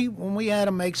 when we had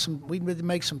to make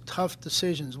some tough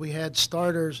decisions. We had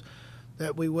starters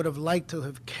that we would have liked to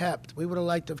have kept. We would have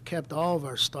liked to have kept all of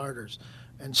our starters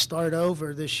and start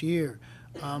over this year,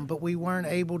 but we weren't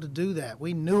able to do that.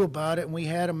 We knew about it, and we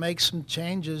had to make some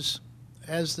changes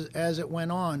as it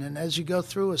went on. And as you go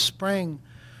through a spring,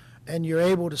 and you're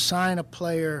able to sign a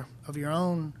player of your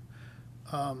own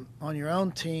on your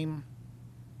own team,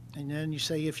 and then you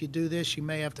say, if you do this, you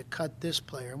may have to cut this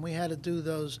player. And we had to do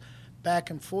those back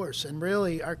and forth. And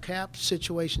really, our cap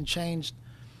situation changed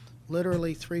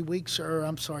literally 3 weeks,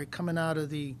 coming out of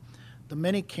the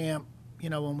mini camp,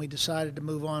 when we decided to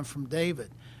move on from David.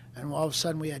 And all of a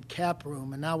sudden we had cap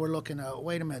room, and now we're looking at,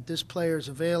 wait a minute, this player is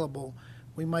available.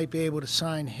 We might be able to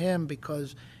sign him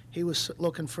because he was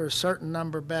looking for a certain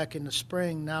number back in the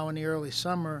spring. Now in the early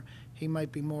summer, he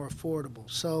might be more affordable.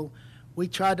 So we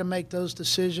tried to make those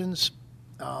decisions.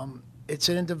 It's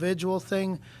an individual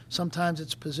thing. Sometimes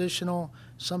it's positional.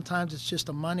 Sometimes it's just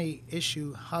a money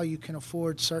issue, how you can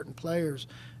afford certain players.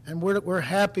 And we're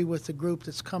happy with the group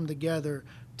that's come together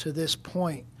to this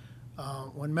point.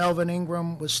 When Melvin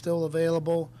Ingram was still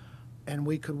available and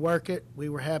we could work it, we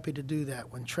were happy to do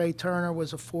that. When Trey Turner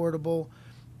was affordable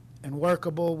and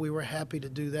workable, we were happy to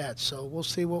do that. So we'll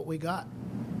see what we got.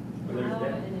 How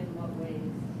and in what ways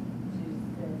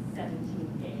does the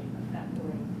 17th game affect the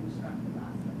way you construct the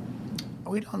roster?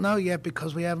 We don't know yet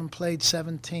because we haven't played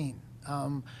 17.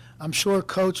 I'm sure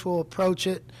Coach will approach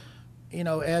it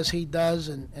as he does,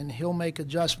 and he'll make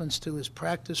adjustments to his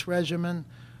practice regimen.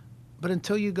 But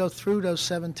until you go through those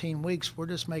 17 weeks, we're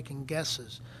just making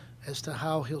guesses as to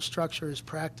how he'll structure his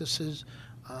practices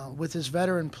with his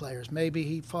veteran players. Maybe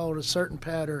he followed a certain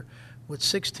pattern with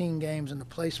 16 games in the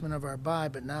placement of our bye,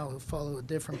 but now he'll follow a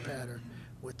different pattern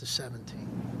with the 17.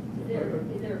 Is there a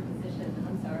position,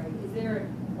 I'm sorry, is there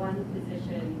one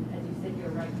position, as you sit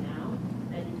here right now,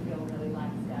 that you feel really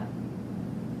lacks depth?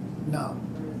 No.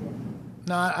 Or is it?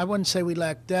 No, I wouldn't say we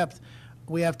lack depth.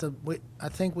 I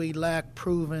think we lack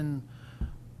proven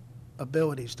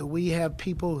abilities. Do we have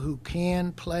people who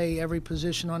can play every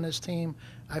position on this team?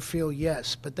 I feel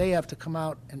yes, but they have to come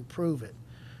out and prove it.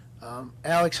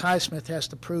 Alex Highsmith has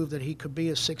to prove that he could be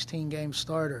a 16-game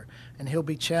starter, and he'll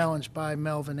be challenged by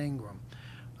Melvin Ingram.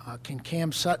 Can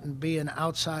Cam Sutton be an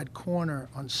outside corner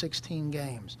on 16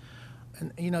 games?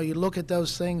 And, you look at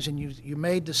those things, and you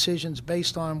made decisions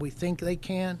based on we think they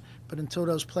can, but until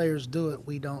those players do it,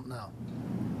 we don't know.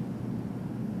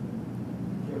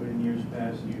 Kevin, in years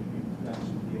past, you've got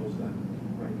some deals done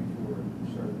right before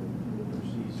you started the regular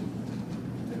season.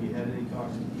 Have you had any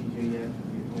talks with TJ yet?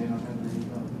 Do you plan on having any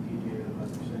talks with TJ about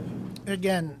the extension?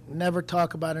 Again, never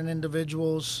talk about an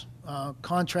individual's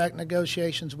contract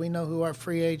negotiations. We know who our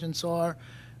free agents are.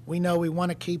 We know we want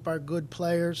to keep our good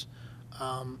players,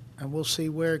 and we'll see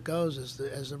where it goes as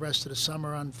the rest of the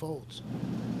summer unfolds.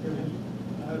 Kevin,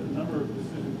 you had a number of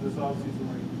decisions this offseason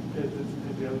where you did this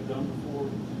that you haven't done before.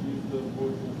 You used the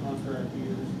avoidable contract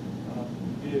years.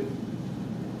 You did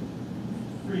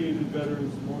free agent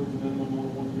veterans more than minimum on a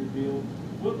one-year deal.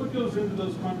 What goes into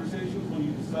those conversations when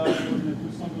you decide you're going to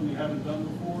do something you haven't done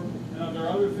before? And are there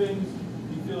other things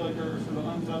you feel like are sort of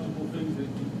untouchable things that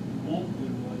you won't do,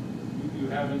 like you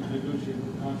haven't negotiated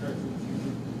the contracts in the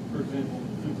season, for example,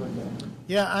 things like that?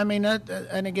 Yeah, I mean,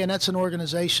 and again, that's an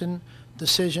organization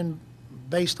decision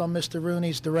based on Mr.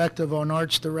 Rooney's directive, on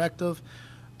Art's directive.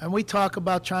 And we talk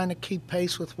about trying to keep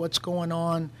pace with what's going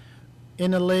on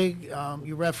in the league.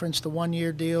 You referenced the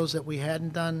one-year deals that we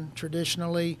hadn't done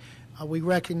traditionally. We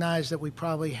recognize that we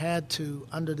probably had to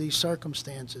under these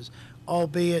circumstances,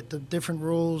 albeit the different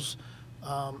rules,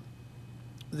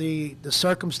 the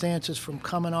circumstances from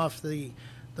coming off the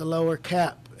lower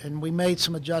cap, and we made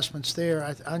some adjustments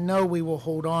there. I know we will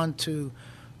hold on to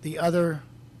the other,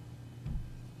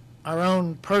 our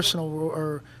own personal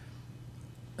or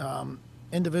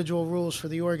individual rules for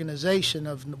the organization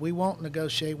of we won't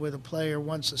negotiate with a player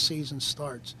once the season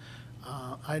starts.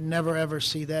 I never ever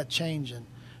see that changing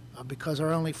because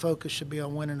our only focus should be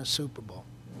on winning a Super Bowl.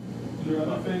 Are there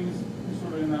other things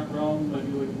sort of in that realm, like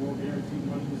more guaranteed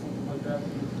money or something like that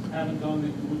you haven't done that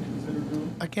you would consider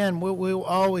doing? Again, we'll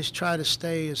always try to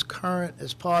stay as current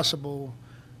as possible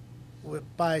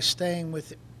by staying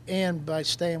within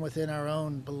our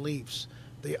own beliefs.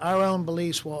 Our own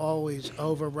beliefs will always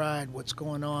override what's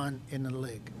going on in the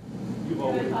league. You've You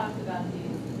always talked about these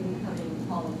incoming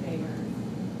Hall of Famers.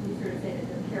 You sort of say that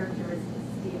their characteristics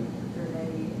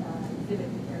exhibit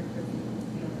the characteristics of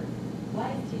the Steelers.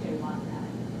 Why is TJ Watt that?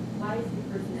 Why is he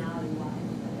personality-wise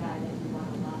a guy that you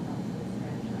want to lock up to this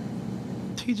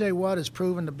franchise? TJ Watt has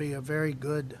proven to be a very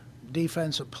good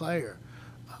defensive player.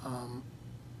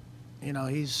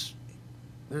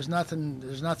 There's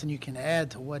nothing you can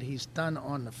add to what he's done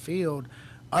on the field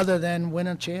other than win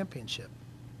a championship.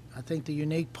 I think the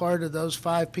unique part of those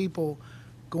 5 people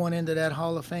going into that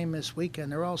Hall of Fame this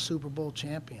weekend, they're all Super Bowl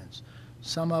champions.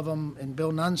 Some of them, in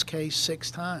Bill Nunn's case,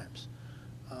 6 times.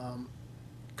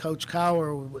 Coach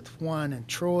Cowher with 1, and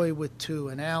Troy with 2,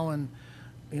 and Allen,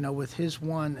 with his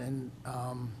 1, and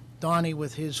Donnie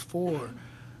with his 4.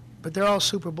 But they're all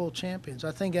Super Bowl champions.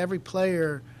 I think every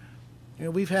player,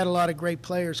 we've had a lot of great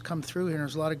players come through here, and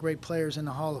there's a lot of great players in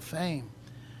the Hall of Fame.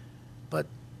 But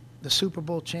the Super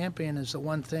Bowl champion is the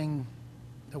one thing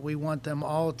that we want them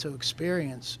all to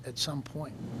experience at some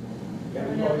point. Yeah,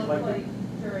 And you it always looked like like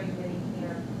during mini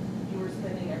camp, you were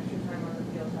spending extra time on the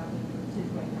field talking to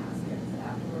Dwayne Haskins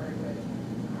afterward with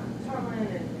Tomlin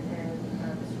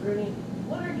and Mr. Rooney.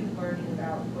 What are you learning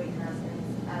about Dwayne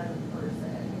Haskins as a person?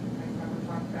 I remember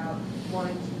talking about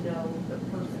wanting to know the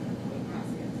person of Dwayne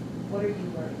Haskins. What are you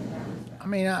learning in that respect? I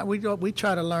mean, we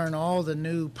try to learn all the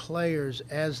new players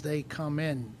as they come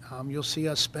in. You'll see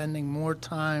us spending more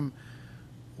time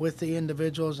with the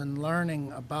individuals and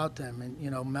learning about them. And,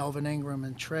 Melvin Ingram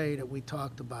and Trey that we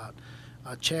talked about.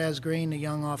 Chaz Green, the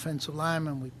young offensive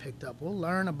lineman we picked up. We'll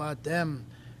learn about them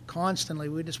constantly.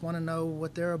 We just want to know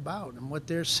what they're about and what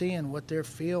they're seeing, what they're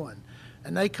feeling.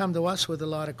 And they come to us with a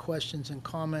lot of questions and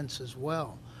comments as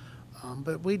well.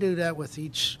 But we do that with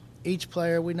each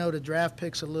player. We know the draft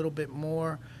picks a little bit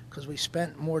more because we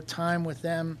spent more time with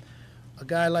them. A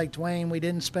guy like Dwayne, we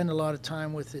didn't spend a lot of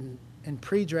time with in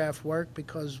pre-draft work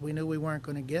because we knew we weren't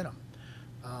going to get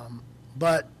him.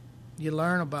 But you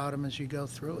learn about him as you go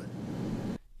through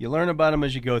it. You learn about him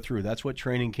as you go through. That's what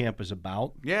training camp is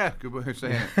about. Yeah, good way of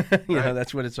saying it. You Right. know,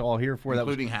 that's what it's all here for.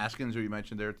 Including Haskins, who you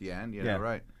mentioned there at the end. Yeah,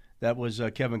 right. That was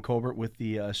Kevin Colbert with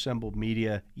the assembled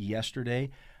media yesterday.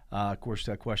 Of course,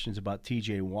 questions about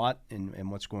T.J. Watt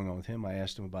and what's going on with him. I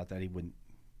asked him about that. He wouldn't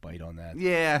bite on that.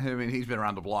 Yeah, I mean, he's been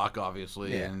around the block,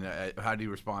 obviously. Yeah. And how do you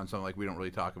respond to something like we don't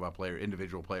really talk about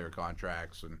individual player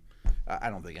contracts? And I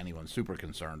don't think anyone's super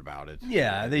concerned about it.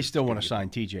 Yeah, they still want to sign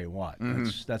T.J. Watt.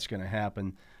 That's going to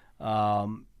happen.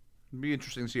 It'd be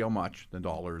interesting to see how much, the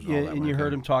dollars. And Yeah, all that and you might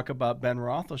heard come. him talk about Ben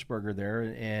Roethlisberger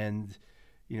there, and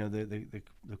you know the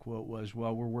quote was,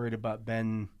 "Well, we're worried about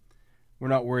Ben. We're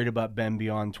not worried about Ben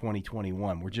beyond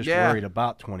 2021. We're just worried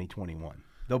about 2021.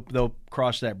 They'll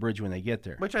cross that bridge when they get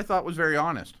there." Which I thought was very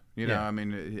honest. You know, Yeah. I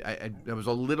mean, I was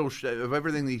a little of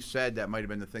everything he said. That might have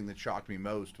been the thing that shocked me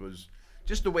most was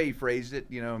just the way he phrased it.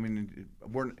 You know, I mean,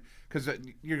 because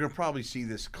you're gonna probably see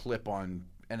this clip on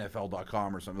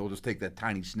NFL.com or something. They'll just take that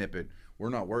tiny snippet. We're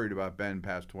not worried about Ben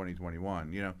past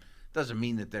 2021. You know, doesn't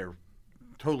mean that they're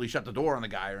totally shut the door on the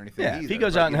guy or anything. Yeah, either, if he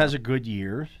goes but, out and you know, has a good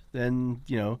year, then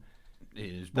you know.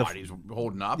 his body's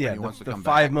holding up, and he wants to the come $5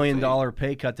 back. million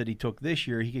pay cut that he took this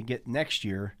year, he could get next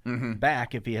year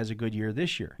back if he has a good year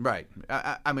this year. Right.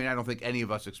 I mean, I don't think any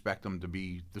of us expect him to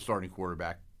be the starting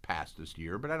quarterback past this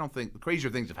year, but I don't think crazier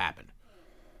things have happened.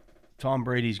 Tom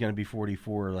Brady's going to be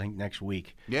 44, I think, next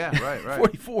week. Yeah, right.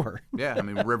 44. Yeah, I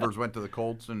mean, Rivers went to the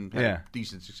Colts and had Yeah. a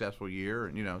decent, successful year,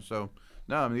 and so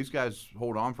no, I mean, these guys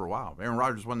hold on for a while. Aaron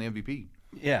Rodgers won the MVP.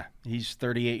 Yeah, he's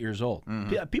 38 years old.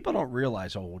 People don't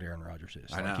realize how old Aaron Rodgers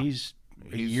is. I know. He's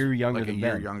a year younger like than a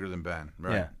year Ben. younger than Ben.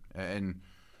 Right. Yeah. And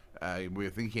we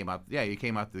think he came out. Yeah, he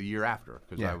came out the year after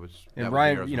because Yeah. I was. that And was the year I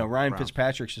Ryan, was you know, with the Ryan Browns.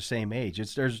 Fitzpatrick's the same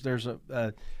age. There's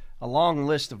a long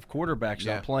list of quarterbacks that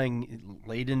Yeah. are playing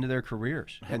late into their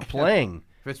careers and playing.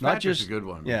 Fitzpatrick's not just a good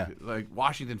one. Yeah. Like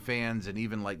Washington fans and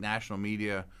even like national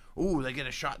media. Ooh, they get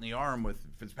a shot in the arm with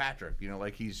Fitzpatrick. You know,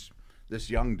 like he's this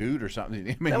young dude or something.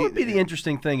 I mean, That would be the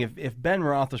interesting thing if Ben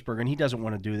Roethlisberger, and he doesn't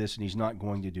want to do this and he's not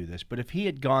going to do this, but if he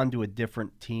had gone to a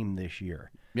different team this year,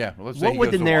 Yeah, well, let's say what he would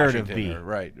goes the to narrative Washington be?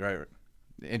 Right.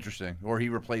 Interesting. Or he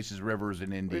replaces Rivers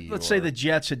in Indy. let's say the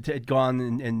Jets had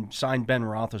gone and signed Ben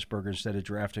Roethlisberger instead of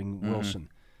drafting Wilson.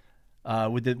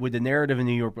 With the narrative in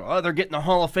New York, they're getting a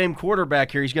Hall of Fame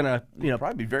quarterback here. He's going to,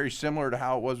 probably very similar to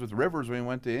how it was with Rivers when he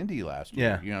went to Indy last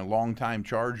year. Yeah. You know, longtime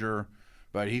Charger,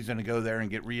 but he's going to go there and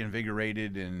get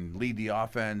reinvigorated and lead the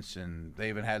offense, and they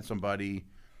haven't had somebody.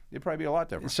 It'd probably be a lot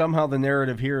different. somehow the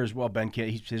narrative here is, well, Ben can't,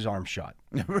 his arm's shot.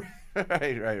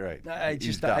 right. I He's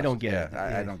just I don't dust. get it.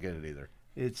 I don't get it either.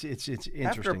 It's interesting.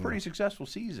 After a pretty though. successful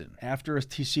season. After a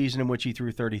season in which he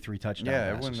threw 33 touchdown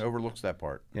Yeah, passes. everyone overlooks that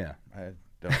part. Yeah. I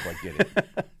don't quite get it.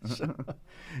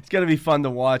 It's going to be fun to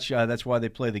watch. That's why they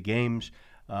play the games.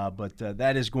 But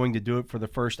that is going to do it for the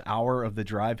first hour of the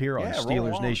drive here on Yeah, roll Steelers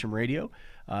along. Nation Radio.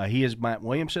 He is Matt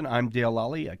Williamson. I'm Dale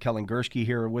Lally. Kellen Gursky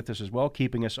here with us as well,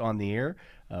 keeping us on the air.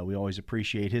 We always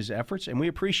appreciate his efforts, and we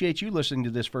appreciate you listening to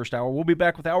this first hour. We'll be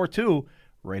back with hour two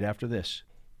right after this.